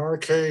that in our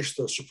case,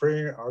 the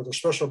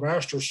special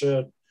master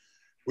said,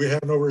 we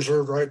have no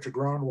reserved right to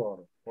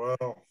groundwater.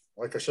 Well,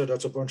 like I said,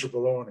 that's a bunch of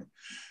baloney.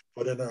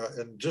 But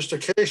in just a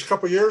case a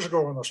couple of years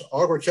ago on the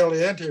Agua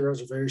Caliente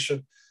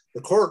Reservation,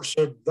 the court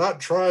said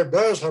that tribe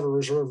does have a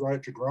reserved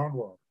right to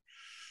groundwater.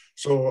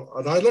 So,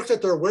 and I looked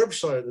at their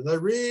website and they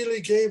really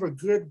gave a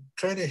good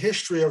kind of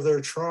history of their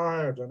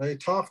tribe. And they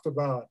talked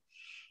about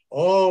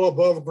all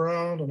above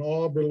ground and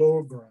all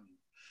below ground,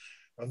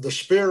 and the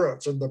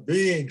spirits and the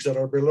beings that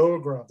are below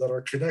ground that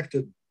are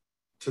connected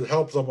to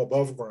help them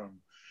above ground.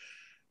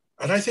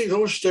 And I think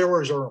those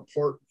stories are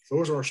important.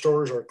 Those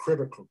stories are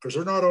critical because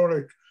they're not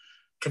only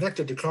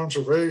connected to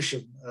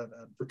conservation and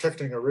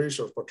protecting a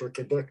resource, but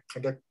they're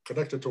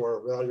connected to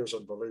our values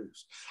and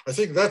beliefs. I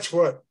think that's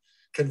what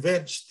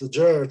convinced the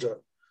judge that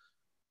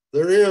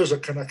there is a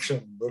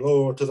connection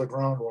below to the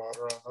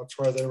groundwater, and that's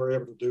why they were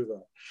able to do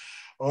that.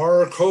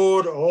 Our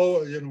code,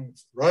 all,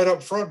 right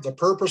up front, the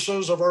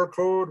purposes of our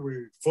code, we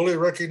fully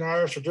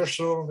recognize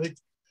traditional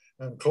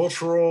and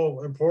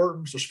cultural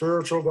importance, the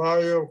spiritual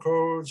value of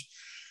codes.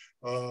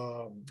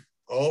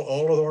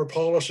 All of our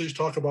policies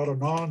talk about a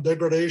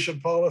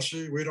non-degradation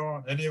policy. We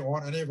don't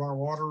want any of our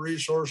water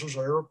resources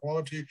or air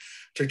quality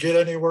to get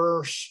any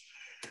worse.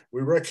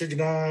 We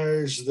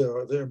recognize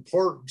the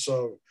importance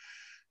of,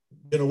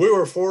 we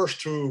were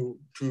forced to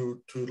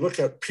look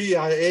at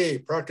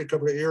PIA,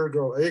 practically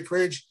irrigable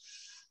acreage.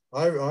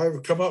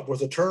 I've come up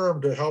with a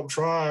term to help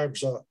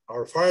tribes that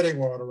are fighting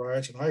water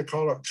rights, and I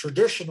call it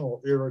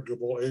traditional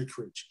irrigable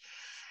acreage.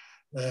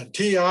 And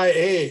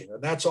TIA,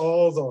 and that's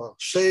all the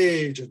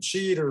sage and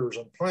cedars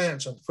and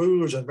plants and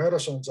foods and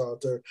medicines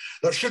out there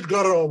that should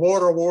go to a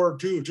water award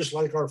too, just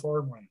like our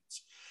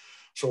farmlands.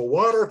 So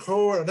water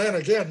code, and then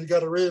again, you got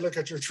to really look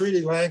at your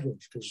treaty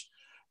language, because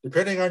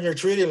depending on your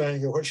treaty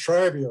language, which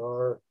tribe you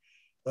are,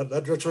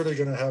 that's really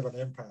going to have an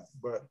impact.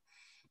 But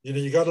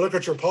you got to look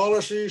at your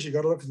policies, you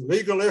got to look at the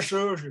legal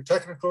issues, your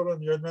technical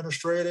and your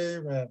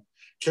administrative, and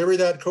carry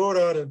that code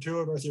out and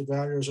tune with your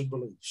values and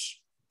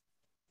beliefs.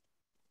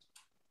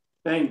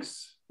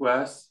 Thanks,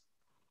 Wes.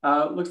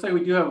 Looks like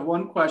we do have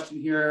one question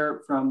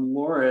here from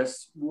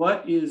Loris.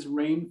 What is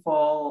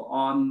rainfall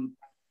on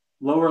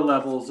lower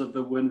levels of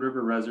the Wind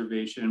River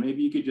Reservation?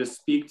 Maybe you could just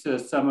speak to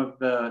some of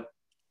the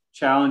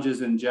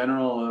challenges in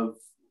general of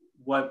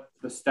what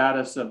the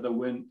status of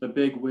the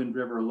big Wind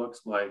River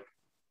looks like.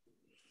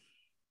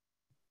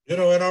 In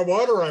our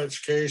water rights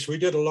case, we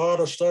did a lot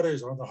of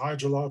studies on the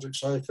hydrologic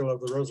cycle of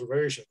the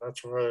reservation.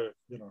 That's why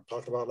I,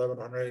 talked about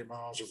 1,180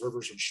 miles of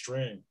rivers and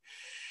stream.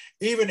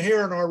 Even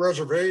here in our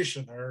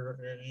reservation,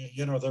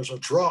 there's a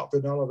drop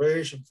in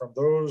elevation from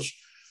those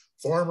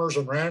farmers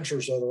and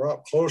ranchers that are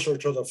up closer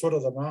to the foot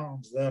of the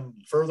mountains than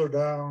further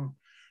down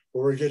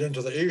where we get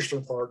into the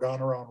eastern part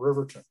down around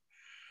Riverton.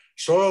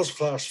 Soils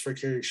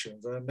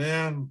classifications. And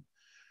then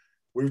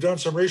we've done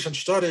some recent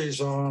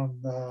studies on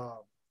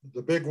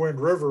the Big Wind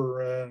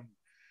River, and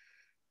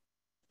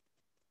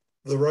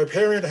the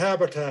riparian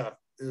habitat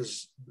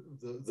is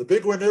the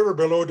Big Wind River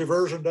below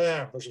Diversion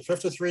Dam. There's a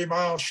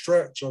 53-mile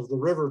stretch of the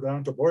river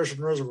down to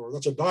Boyson Reservoir.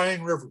 That's a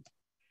dying river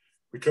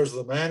because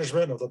of the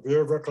management of the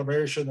Bureau of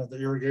Reclamation and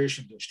the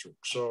irrigation district.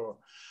 So,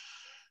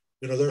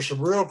 there's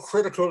some real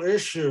critical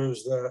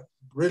issues that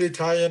really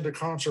tie into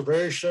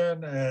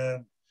conservation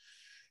and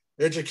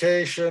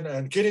education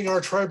and getting our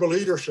tribal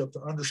leadership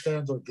to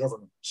understand their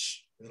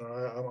governance.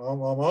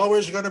 I'm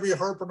always going to be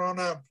harping on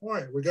that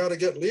point. We got to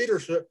get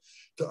leadership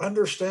to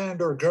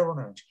understand our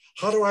governance.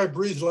 How do I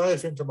breathe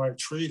life into my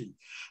treaty?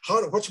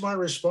 What's my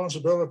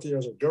responsibility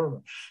as a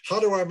government? How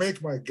do I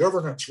make my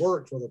governance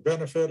work for the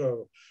benefit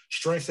of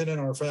strengthening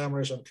our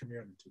families and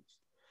communities?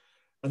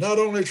 And not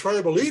only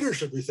tribal leaders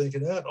should be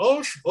thinking that,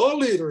 all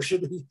leaders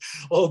should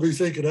all be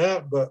thinking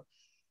that, but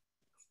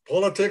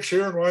politics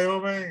here in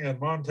Wyoming and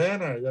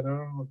Montana,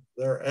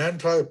 they're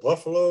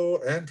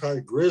anti-buffalo,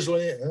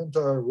 anti-grizzly,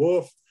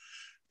 anti-wolf.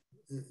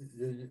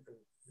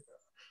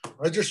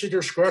 I just see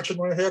they're scratching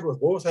my head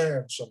with both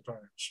hands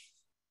sometimes.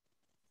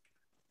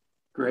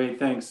 Great,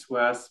 thanks,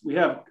 Wes. We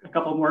have a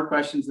couple more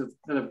questions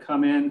that have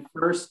come in.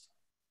 First,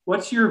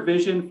 what's your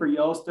vision for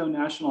Yellowstone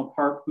National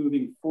Park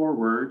moving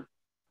forward?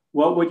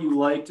 What would you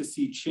like to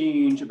see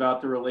change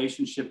about the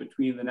relationship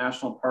between the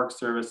National Park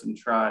Service and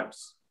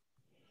tribes?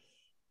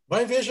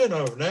 My vision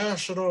of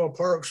National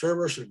Park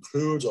Service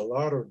includes a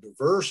lot of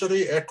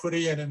diversity,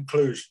 equity, and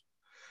inclusion.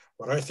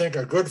 But I think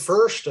a good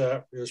first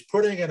step is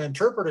putting an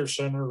interpretive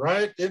center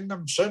right in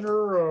the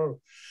center of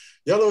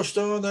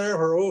Yellowstone there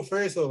where Old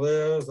Faithful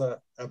is,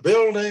 a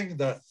building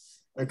that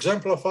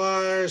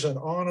exemplifies and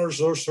honors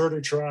those 30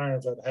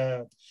 tribes that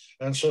have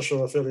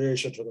ancestral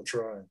affiliation to the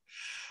tribe.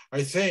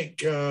 I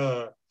think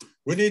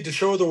we need to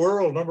show the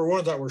world, number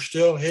one, that we're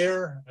still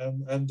here,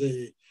 and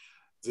the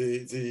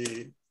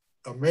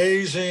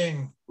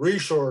amazing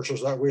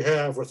resources that we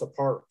have with the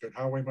park and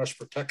how we must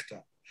protect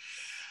them.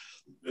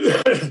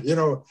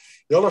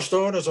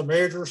 Yellowstone is a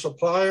major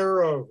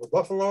supplier of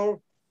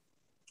buffalo.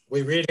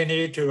 We really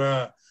need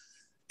to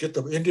get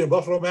the Indian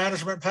Buffalo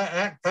Management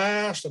Act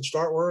passed and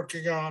start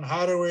working on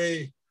how do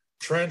we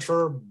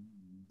transfer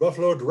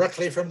buffalo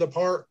directly from the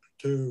park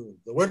to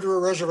the Wind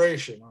River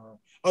Reservation or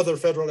other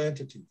federal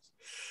entities.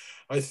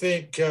 I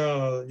think,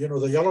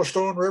 the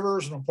Yellowstone River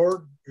is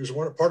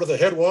part of the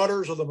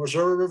headwaters of the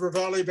Missouri River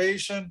Valley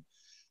Basin.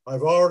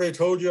 I've already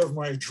told you of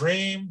my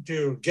dream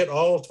to get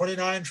all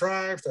 29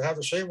 tribes to have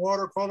the same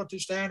water quality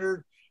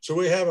standard So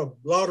we have a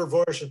louder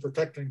voice in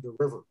protecting the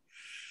river.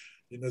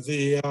 You know,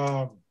 the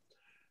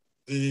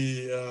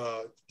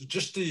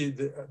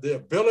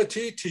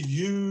ability to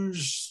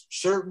use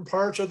certain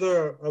parts of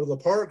the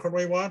park when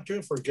we want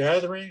to for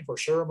gathering, for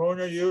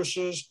ceremonial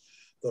uses.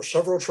 There's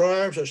several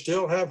tribes that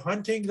still have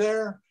hunting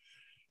there.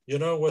 You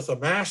know, with the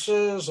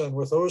masses and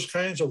with those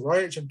kinds of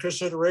rights and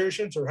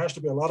considerations, there has to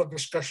be a lot of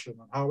discussion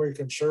on how we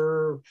can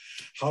serve,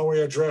 how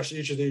we address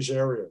each of these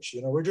areas.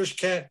 You know, we just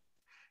can't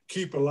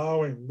keep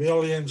allowing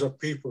millions of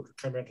people to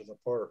come into the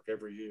park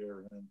every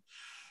year. And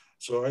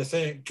so I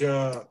think,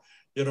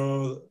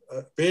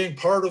 being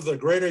part of the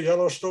Greater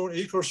Yellowstone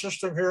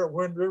ecosystem here at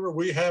Wind River,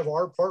 we have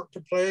our part to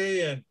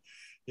play in,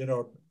 you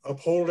know,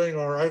 upholding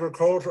our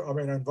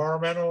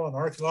environmental and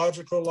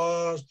archaeological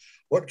laws.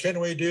 What can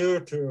we do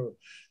to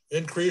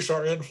increase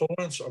our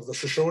influence of the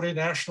Shoshone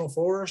National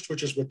Forest,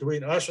 which is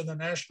between us and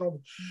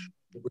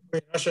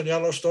between us and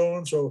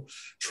Yellowstone? So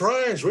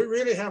tribes, we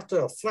really have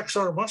to flex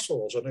our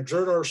muscles and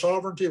exert our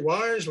sovereignty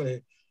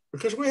wisely,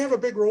 because we have a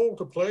big role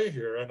to play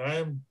here. And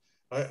I'm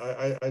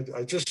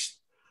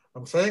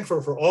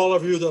thankful for all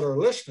of you that are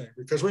listening,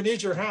 because we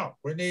need your help.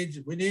 We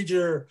need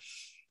your,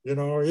 you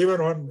know,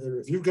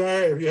 if you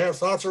have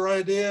thoughts or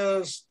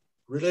ideas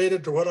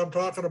related to what I'm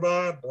talking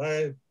about,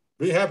 I'd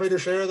be happy to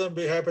share them,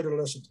 be happy to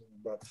listen to them.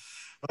 But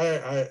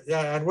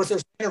and with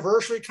this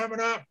anniversary coming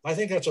up, I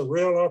think that's a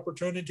real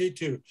opportunity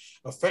to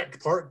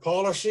affect park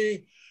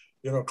policy.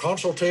 You know,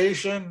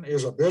 consultation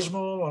is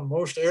abysmal on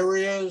most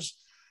areas.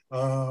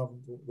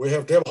 We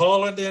have Deb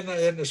Holland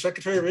in the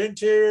Secretary of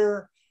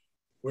Interior.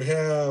 We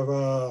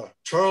have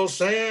Charles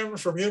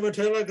Sams from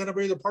Umatilla going to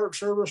be the Park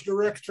Service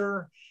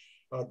Director.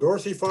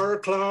 Dorothy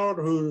Firecloud,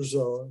 who's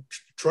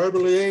tribal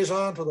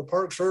liaison to the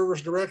Park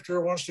Service Director,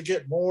 wants to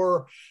get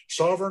more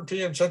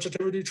sovereignty and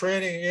sensitivity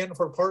training in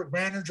for park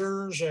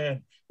managers,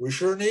 and we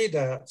sure need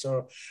that.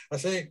 So I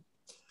think,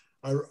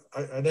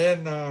 and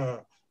then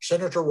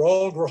Senator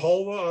Raul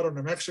Grijalva out of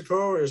New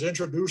Mexico is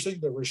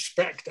introducing the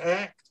RESPECT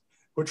Act,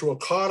 which will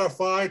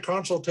codify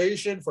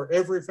consultation for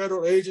every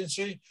federal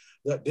agency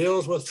that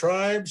deals with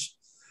tribes.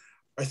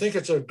 I think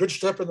it's a good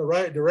step in the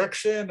right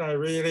direction. I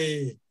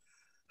really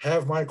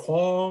have my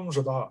qualms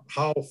about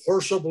how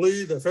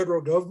forcibly the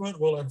federal government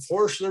will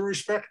enforce the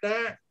RESPECT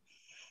Act.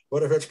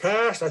 But if it's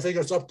passed, I think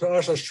it's up to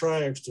us as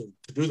tribes to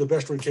do the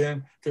best we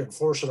can to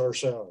enforce it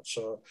ourselves.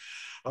 So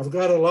I've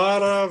got a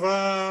lot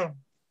of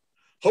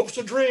hopes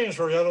and dreams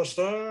for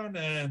Yellowstone,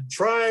 and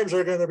tribes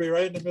are going to be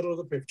right in the middle of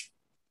the picture.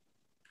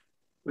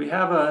 We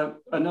have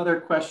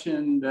another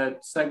question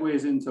that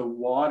segues into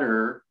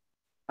water.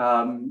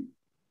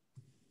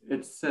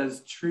 It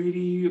says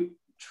treaty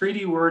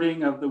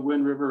wording of the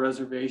Wind River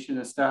Reservation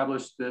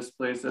established this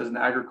place as an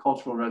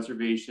agricultural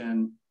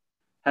reservation.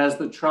 Has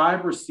the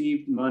tribe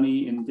received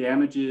money in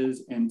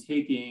damages and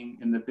taking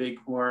in the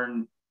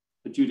Bighorn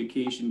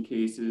adjudication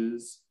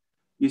cases?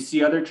 You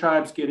see other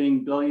tribes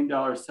getting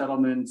billion-dollar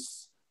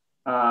settlements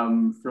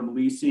from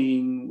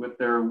leasing with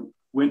their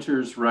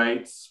winter's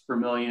rights for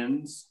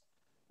millions.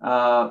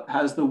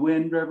 Has the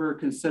Wind River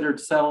considered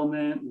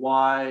settlement?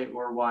 Why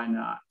or why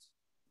not?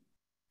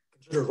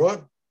 Considered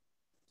what?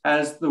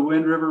 Has the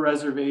Wind River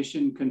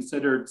Reservation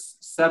considered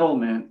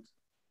settlement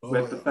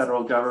with the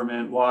federal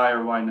government? Why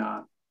or why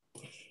not?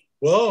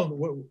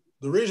 Well,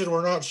 the reason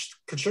we're not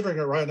considering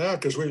it right now,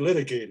 because we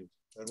litigated,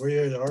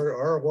 and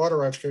our water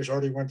rights case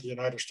already went to the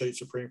United States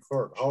Supreme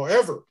Court.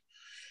 However,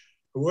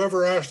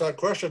 whoever asked that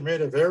question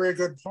made a very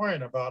good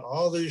point about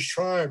all these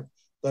tribes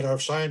that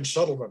have signed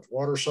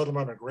water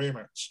settlement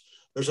agreements.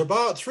 There's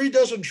about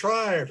 36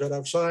 tribes that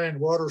have signed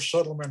water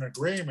settlement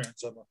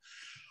agreements, and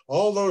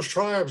all those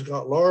tribes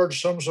got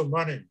large sums of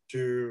money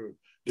to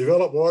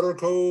develop water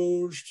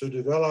codes, to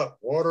develop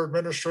water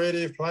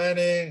administrative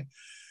planning,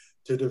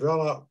 to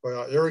develop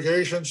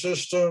irrigation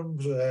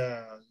systems,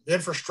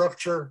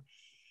 infrastructure.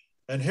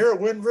 And here at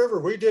Wind River,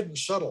 we didn't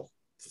settle.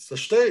 The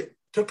state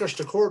took us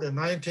to court in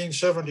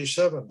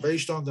 1977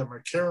 based on the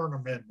McCarran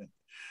Amendment,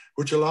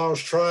 which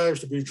allows tribes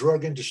to be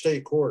drug into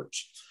state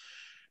courts.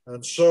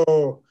 And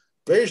so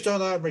based on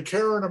that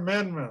McCarran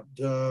Amendment,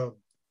 the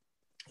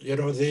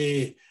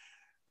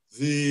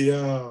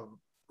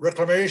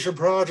reclamation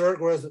project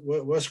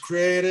was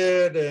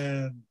created,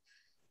 and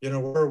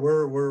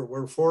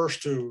we're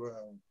forced to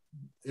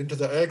into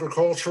the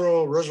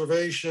agricultural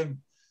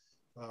reservation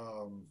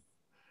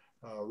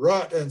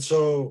rut, and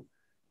so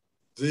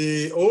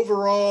the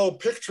overall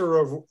picture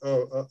of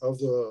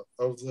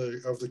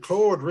the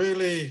code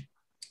really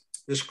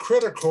is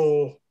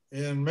critical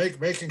in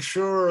making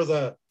sure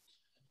that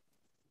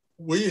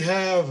we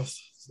have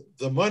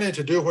the money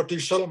to do what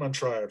these settlement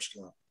tribes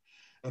got.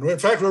 And in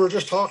fact, we were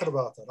just talking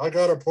about that. I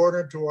got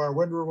appointed to our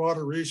Wind River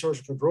Water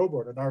Resource Control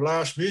Board. In our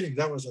last meeting,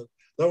 that was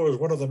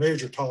one of the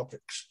major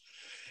topics.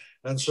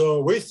 And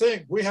so we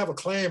think we have a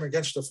claim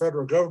against the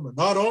federal government,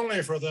 not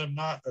only for them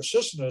not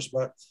assisting us,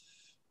 but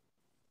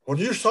when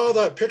you saw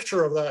that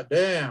picture of that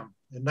dam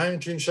in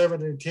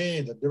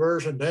 1917, the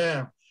diversion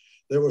dam,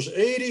 there was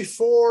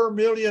 $84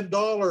 million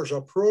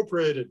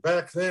appropriated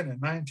back then in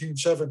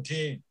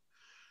 1917.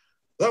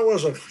 That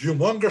was a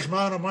humongous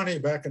amount of money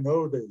back in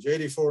those days,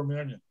 84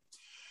 million.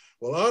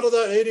 Well, out of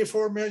that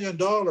 $84 million,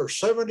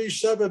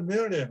 77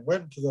 million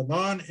went to the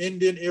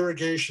non-Indian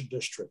irrigation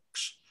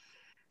districts.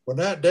 When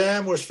that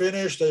dam was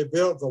finished, they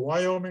built the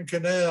Wyoming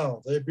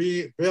Canal. They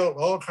built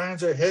all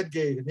kinds of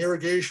headgate and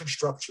irrigation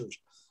structures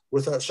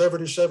with that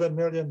 $77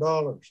 million.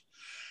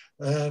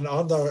 And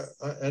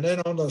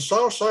then on the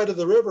south side of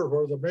the river,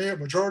 where the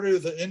majority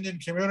of the Indian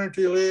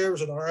community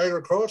lives and our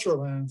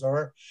agricultural lands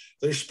are,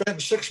 they spent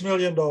 $6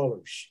 million.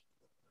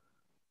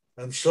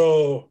 And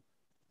so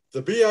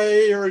the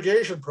BIA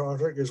irrigation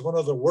project is one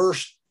of the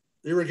worst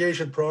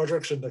irrigation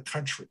projects in the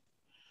country.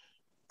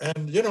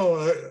 And, you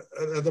know,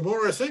 the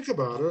more I think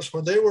about us,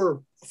 when they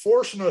were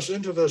forcing us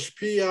into this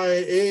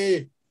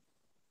PIA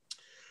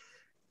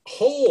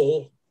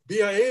hole,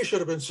 BIA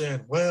should have been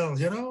saying, well,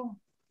 you know,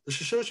 the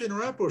Shoshone and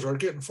Arapahos are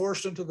getting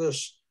forced into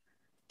this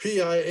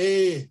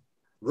PIA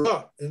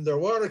rut in their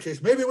water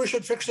case. Maybe we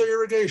should fix their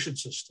irrigation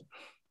system.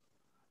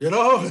 You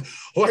know,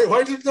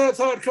 why didn't that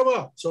thought come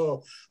up?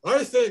 So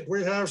I think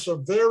we have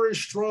some very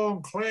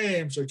strong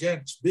claims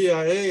against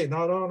BIA,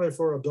 not only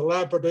for a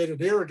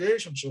dilapidated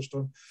irrigation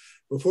system,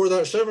 but for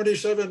that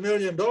 $77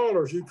 million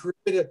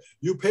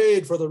you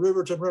paid for the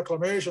Riverton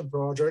Reclamation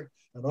Project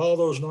and all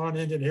those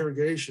non-Indian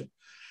irrigation.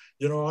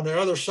 You know, on the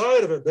other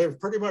side of it, they've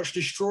pretty much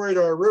destroyed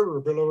our river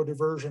below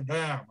Diversion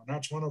Dam. And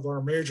that's one of our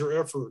major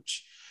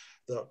efforts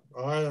that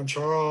I and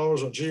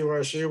Charles and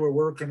GYC were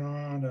working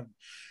on, and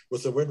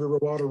with the Wind River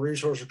Water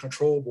Resources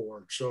Control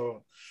Board.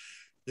 So,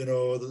 you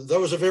know, that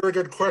was a very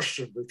good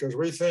question, because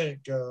we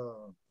think,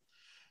 you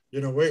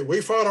know, we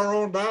fought our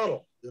own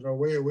battle. You know,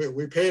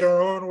 we paid our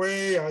own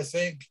way. I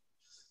think,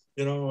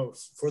 you know,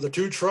 for the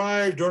two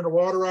tribes during the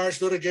water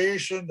rights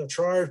litigation, the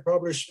tribes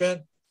probably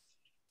spent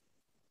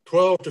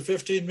 $12 to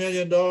 $15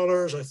 million.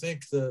 I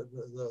think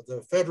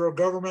the federal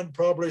government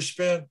probably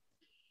spent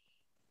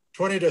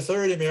 20 to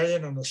 30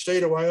 million, and the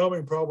state of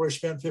Wyoming probably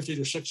spent 50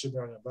 to 60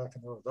 million back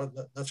in those.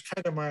 That's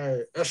kind of my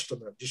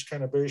estimate, just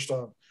kind of based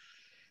on,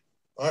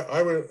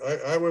 I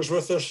was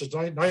with this in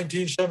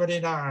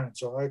 1979,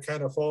 so I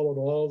kind of followed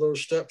all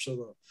those steps of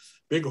the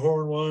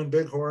Bighorn 1,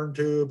 Bighorn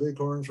 2,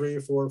 Bighorn 3,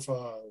 4, 5.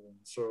 And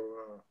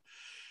so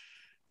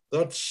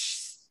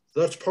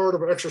that's part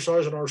of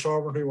exercising our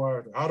sovereignty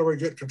wisely. How do we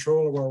get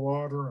control of our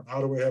water, and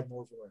how do we have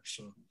more voice?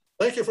 So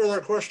thank you for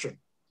that question.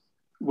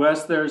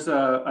 Wes, there's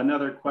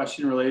another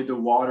question related to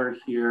water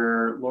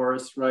here.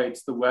 Loris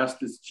writes, the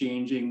West is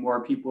changing,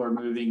 more people are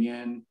moving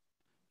in.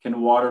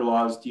 Can water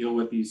laws deal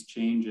with these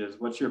changes?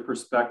 What's your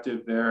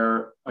perspective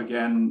there,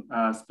 again,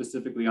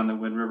 specifically on the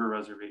Wind River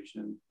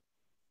Reservation?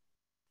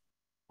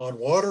 On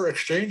water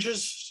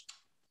exchanges?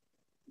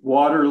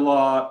 Water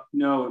law,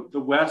 no,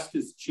 the West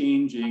is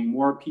changing,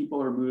 more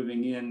people are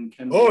moving in.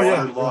 Can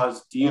water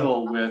laws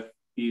deal with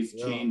these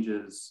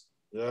changes?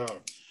 Yeah.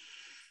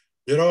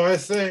 You know, I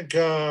think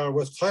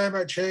with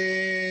climate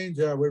change,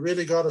 we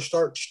really got to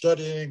start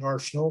studying our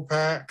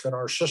snowpack and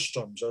our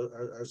systems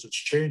as it's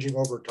changing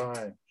over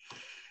time.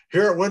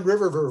 Here at Wind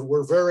River,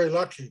 we're very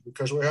lucky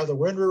because we have the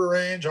Wind River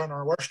Range on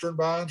our western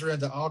boundary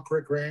and the Owl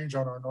Creek Range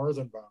on our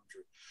northern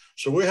boundary.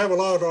 So we have a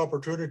lot of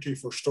opportunity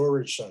for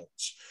storage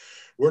sites.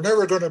 We're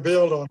never going to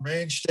build on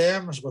main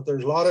stems, but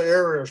there's a lot of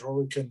areas where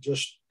we can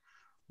just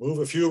move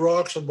a few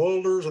rocks and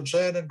boulders and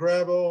sand and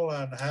gravel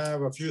and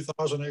have a few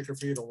thousand acre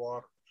feet of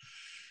water.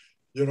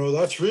 You know,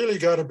 that's really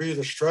got to be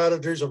the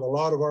strategies of a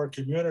lot of our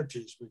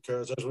communities,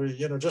 because as we,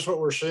 you know, just what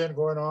we're seeing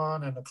going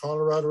on in the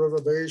Colorado River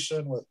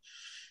Basin with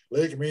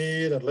Lake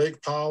Mead and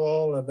Lake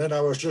Powell. And then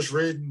I was just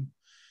reading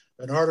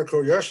an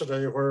article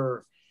yesterday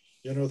where,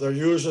 you know, they're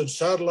using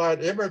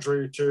satellite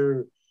imagery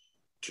to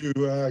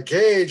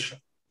gauge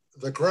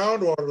the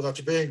groundwater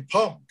that's being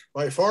pumped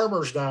by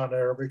farmers down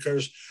there,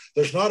 because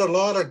there's not a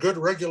lot of good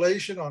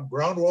regulation on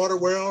groundwater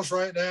wells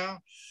right now.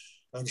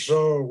 And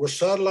so with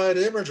satellite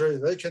imagery,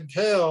 they can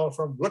tell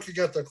from looking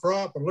at the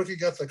crop and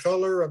looking at the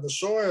color and the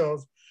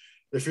soils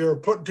if you're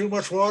putting too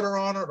much water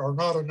on it or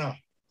not enough.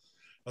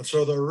 And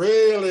so they're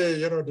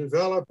really, you know,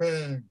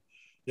 developing,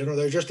 you know,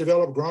 they just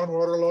developed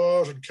groundwater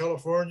laws in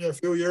California a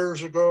few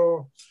years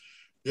ago.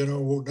 You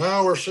know,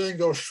 now we're seeing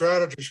those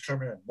strategies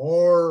come in,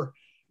 more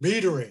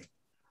metering,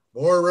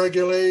 more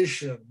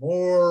regulation,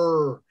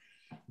 more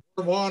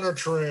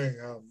monitoring,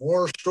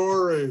 more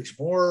storage,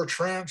 more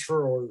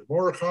transfers,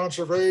 more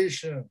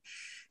conservation,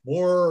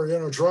 more, you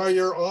know, dry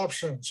year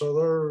options.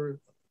 So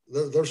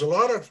there's a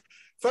lot of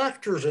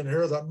factors in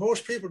here that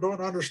most people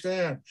don't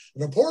understand.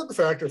 An important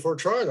factor for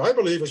tribes, I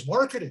believe, is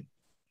marketing.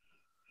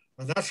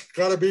 And that's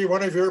got to be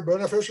one of your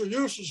beneficial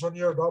uses when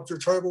you adopt your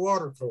tribal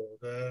water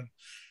code. And,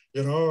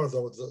 you know,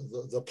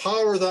 the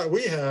power that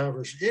we have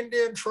as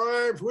Indian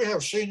tribes, we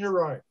have senior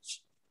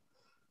rights.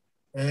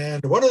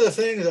 And one of the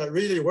things that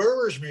really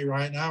worries me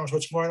right now is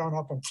what's going on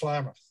up in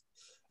Klamath.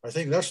 I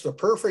think that's the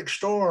perfect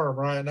storm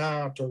right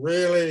now to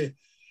really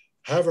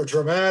have a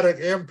dramatic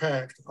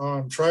impact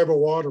on tribal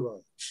water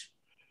rights.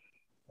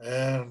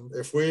 And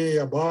if we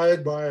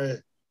abide by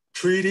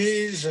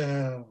treaties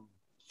and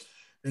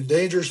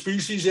Endangered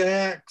Species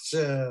Acts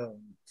and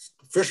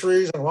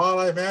fisheries and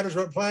wildlife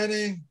management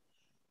planning,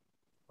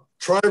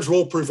 tribes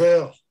will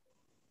prevail.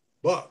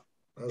 But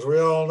as we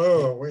all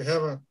know, we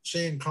haven't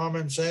seen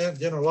common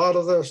sense. A lot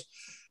of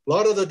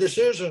the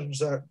decisions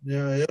that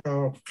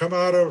come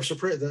out of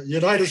the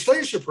United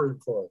States Supreme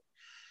Court,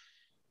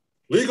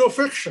 legal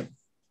fiction.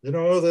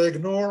 They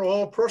ignore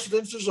all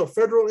precedences of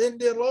federal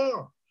Indian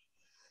law.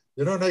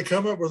 And they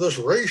come up with this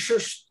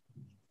racist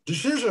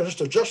decisions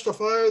to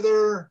justify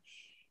their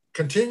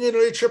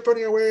continually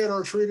chipping away at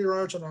our treaty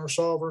rights and our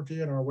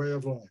sovereignty and our way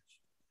of life.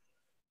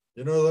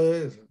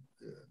 They,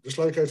 just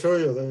like I tell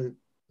you,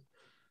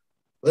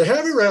 they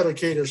have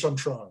eradicated some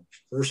tribes.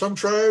 There's some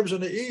tribes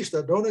in the East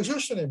that don't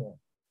exist anymore.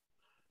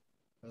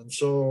 And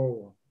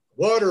so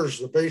water's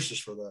the basis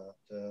for that.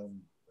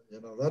 And,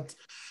 that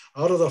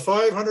out of the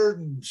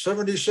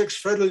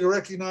 576 federally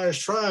recognized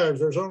tribes,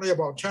 there's only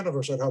about 10 of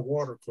us that have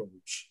water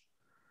codes.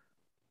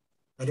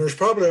 And there's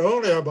probably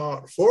only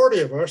about 40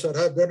 of us that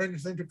have done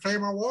anything to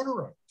claim our water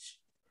rights.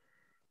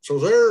 So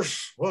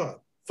there's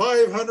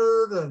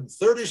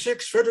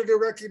 536 federally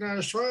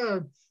recognized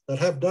tribes that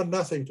have done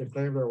nothing to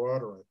claim their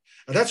water rights.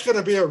 And that's going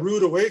to be a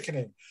rude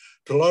awakening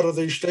to a lot of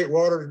these state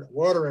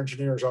water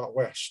engineers out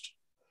west,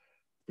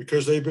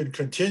 because they've been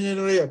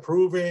continually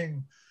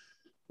approving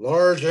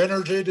large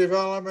energy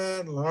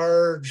development,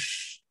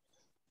 large,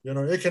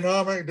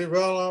 economic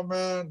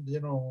development.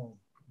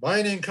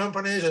 Mining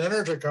companies and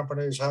energy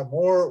companies have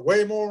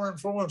way more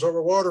influence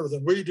over water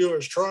than we do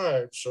as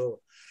tribes. So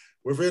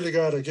we've really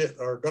got to get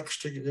our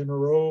ducks in a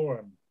row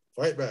and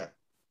fight back.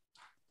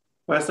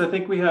 Wes, I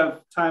think we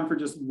have time for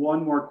just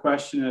one more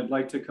question. I'd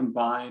like to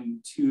combine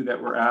two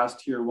that were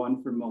asked here,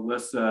 one from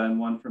Melissa and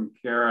one from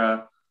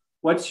Kara.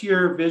 What's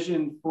your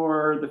vision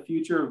for the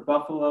future of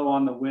buffalo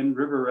on the Wind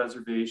River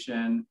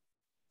Reservation?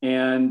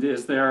 And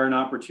is there an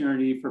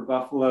opportunity for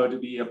buffalo to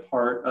be a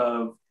part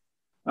of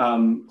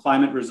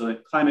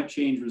climate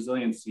change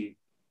resiliency?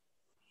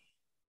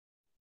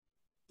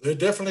 They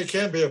definitely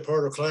can be a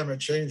part of climate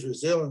change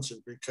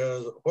resiliency,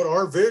 because what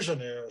our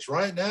vision is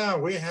right now,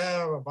 we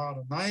have about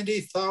a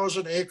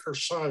 90,000 acre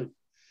site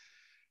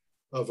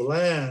of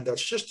land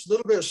that's just a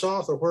little bit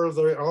south of where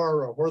they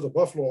are, or where the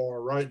buffalo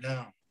are right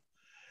now.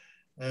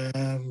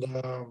 And,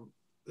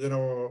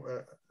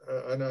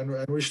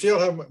 and we still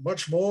have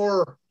much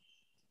more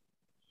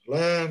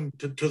land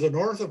to the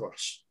north of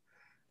us.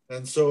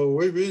 And so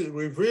we've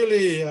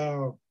really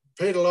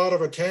paid a lot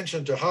of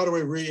attention to how do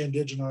we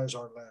re-indigenize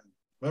our land.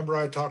 Remember,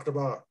 I talked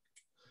about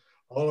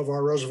all of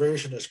our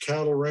reservation is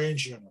cattle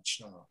range units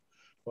now.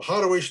 Well,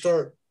 how do we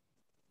start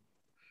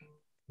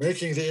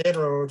making the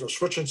inroads of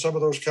switching some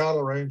of those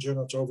cattle range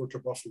units over to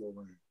buffalo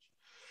range?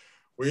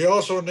 We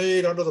also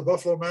need, under the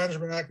Buffalo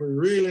Management Act, we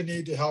really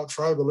need to help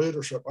tribal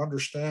leadership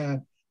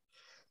understand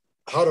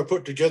how to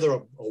put together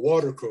a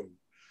water code,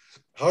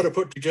 how to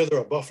put together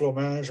a buffalo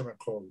management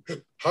code.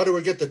 How do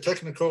we get the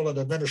technical and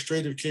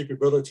administrative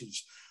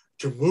capabilities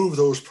to move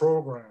those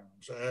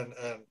programs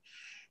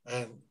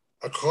and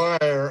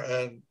acquire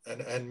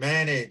and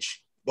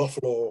manage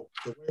buffalo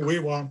the way we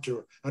want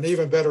to, and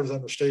even better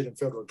than the state and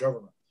federal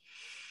government.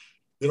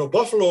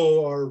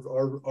 Buffalo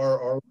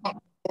are a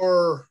lot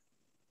more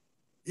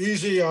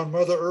easy on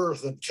Mother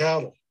Earth than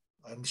cattle.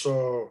 And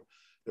so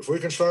if we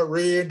can start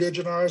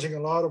re-indigenizing a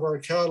lot of our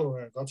cattle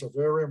land, that's a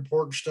very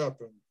important step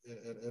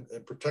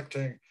in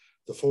protecting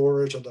the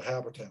forage and the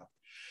habitat.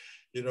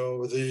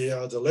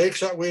 The lakes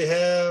that we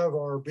have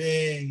are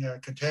being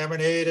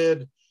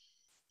contaminated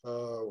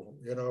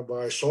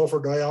by sulfur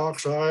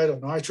dioxide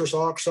and nitrous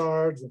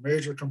oxide, the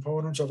major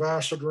components of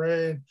acid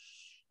rain.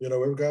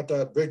 We've got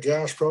that big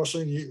gas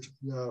processing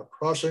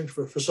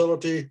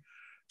facility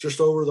just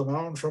over the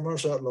mountain from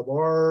us at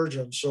LaBarge.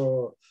 And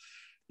so,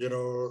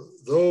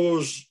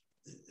 those,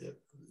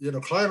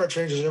 climate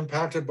change is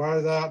impacted by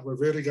that. We've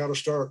really got to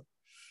start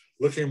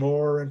looking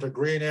more into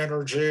green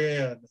energy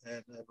and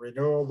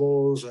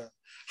renewables, and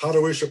how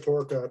do we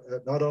support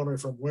that, not only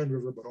from Wind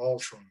River, but all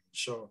tribes.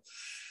 So,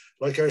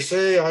 like I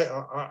say,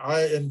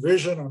 I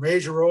envision a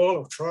major role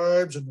of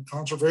tribes in the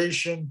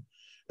conservation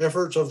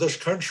efforts of this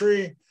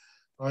country.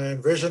 I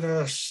envision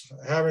us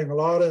having a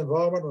lot of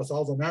involvement with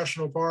all the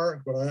national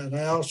parks, and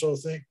I also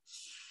think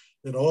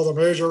in all the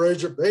major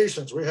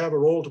basins, we have a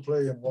role to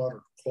play in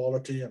water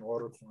quality and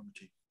water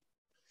quantity.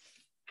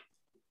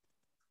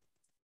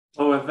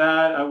 Well, with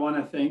that, I want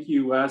to thank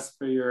you, Wes,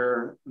 for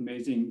your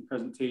amazing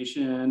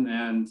presentation,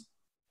 and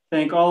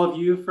thank all of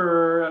you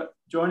for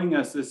joining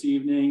us this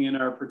evening in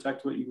our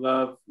Protect What You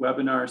Love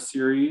webinar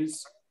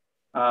series.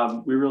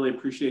 We really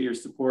appreciate your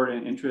support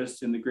and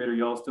interest in the Greater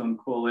Yellowstone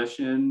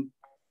Coalition.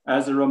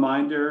 As a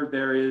reminder,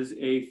 there is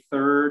a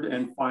third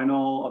and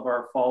final of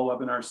our fall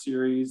webinar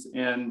series.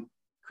 And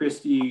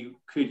Christy,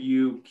 could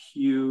you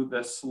cue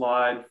the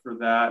slide for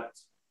that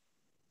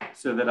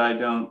so that I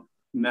don't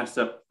mess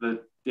up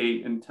the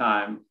date and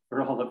time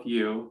for all of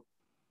you?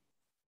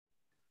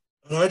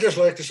 And I'd just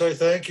like to say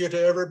thank you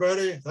to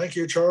everybody. Thank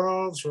you,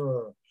 Charles,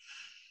 for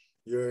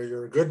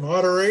your good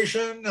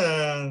moderation.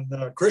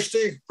 And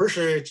Christy,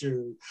 appreciate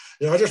you.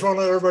 I just want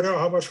to let everybody know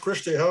how much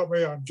Christy helped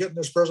me on getting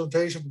this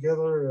presentation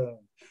together.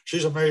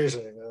 she's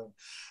amazing.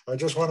 I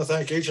just want to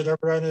thank each and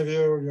every one of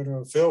you. You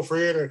know, feel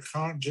free to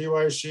contact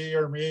GYC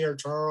or me or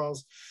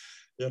Charles.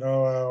 You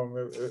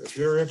know, if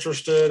you're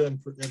interested in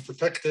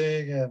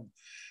protecting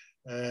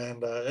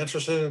and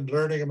interested in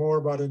learning more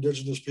about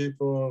Indigenous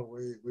people,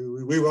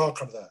 we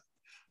welcome that.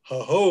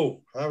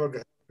 Ho, have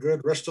a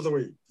good rest of the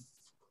week.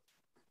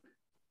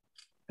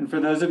 And for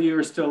those of you who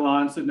are still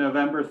on, so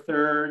November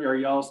 3rd, our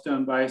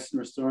Yellowstone Bison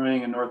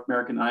Restoring a North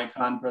American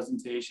Icon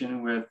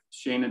presentation with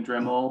Shana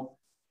Drimmel.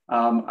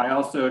 I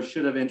also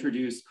should have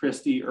introduced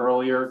Christy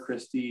earlier.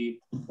 Christy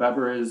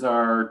Weber is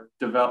our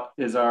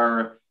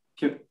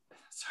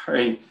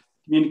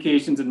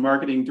communications and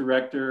marketing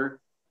director,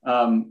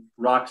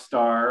 rock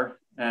star.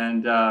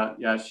 And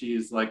yeah,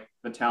 she's like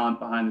the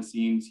talent behind the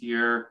scenes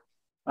here.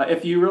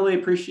 If you really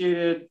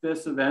appreciated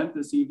this event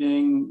this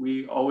evening,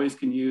 we always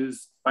can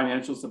use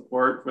financial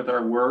support with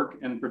our work,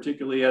 and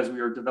particularly as we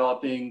are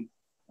developing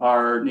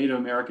our Native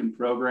American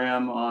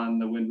program on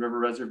the Wind River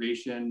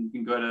Reservation, you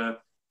can go to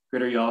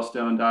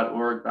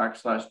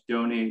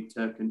greateryellowstone.org/donate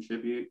to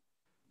contribute.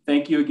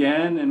 Thank you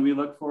again, and we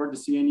look forward to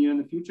seeing you in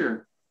the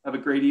future. Have a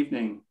great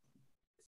evening.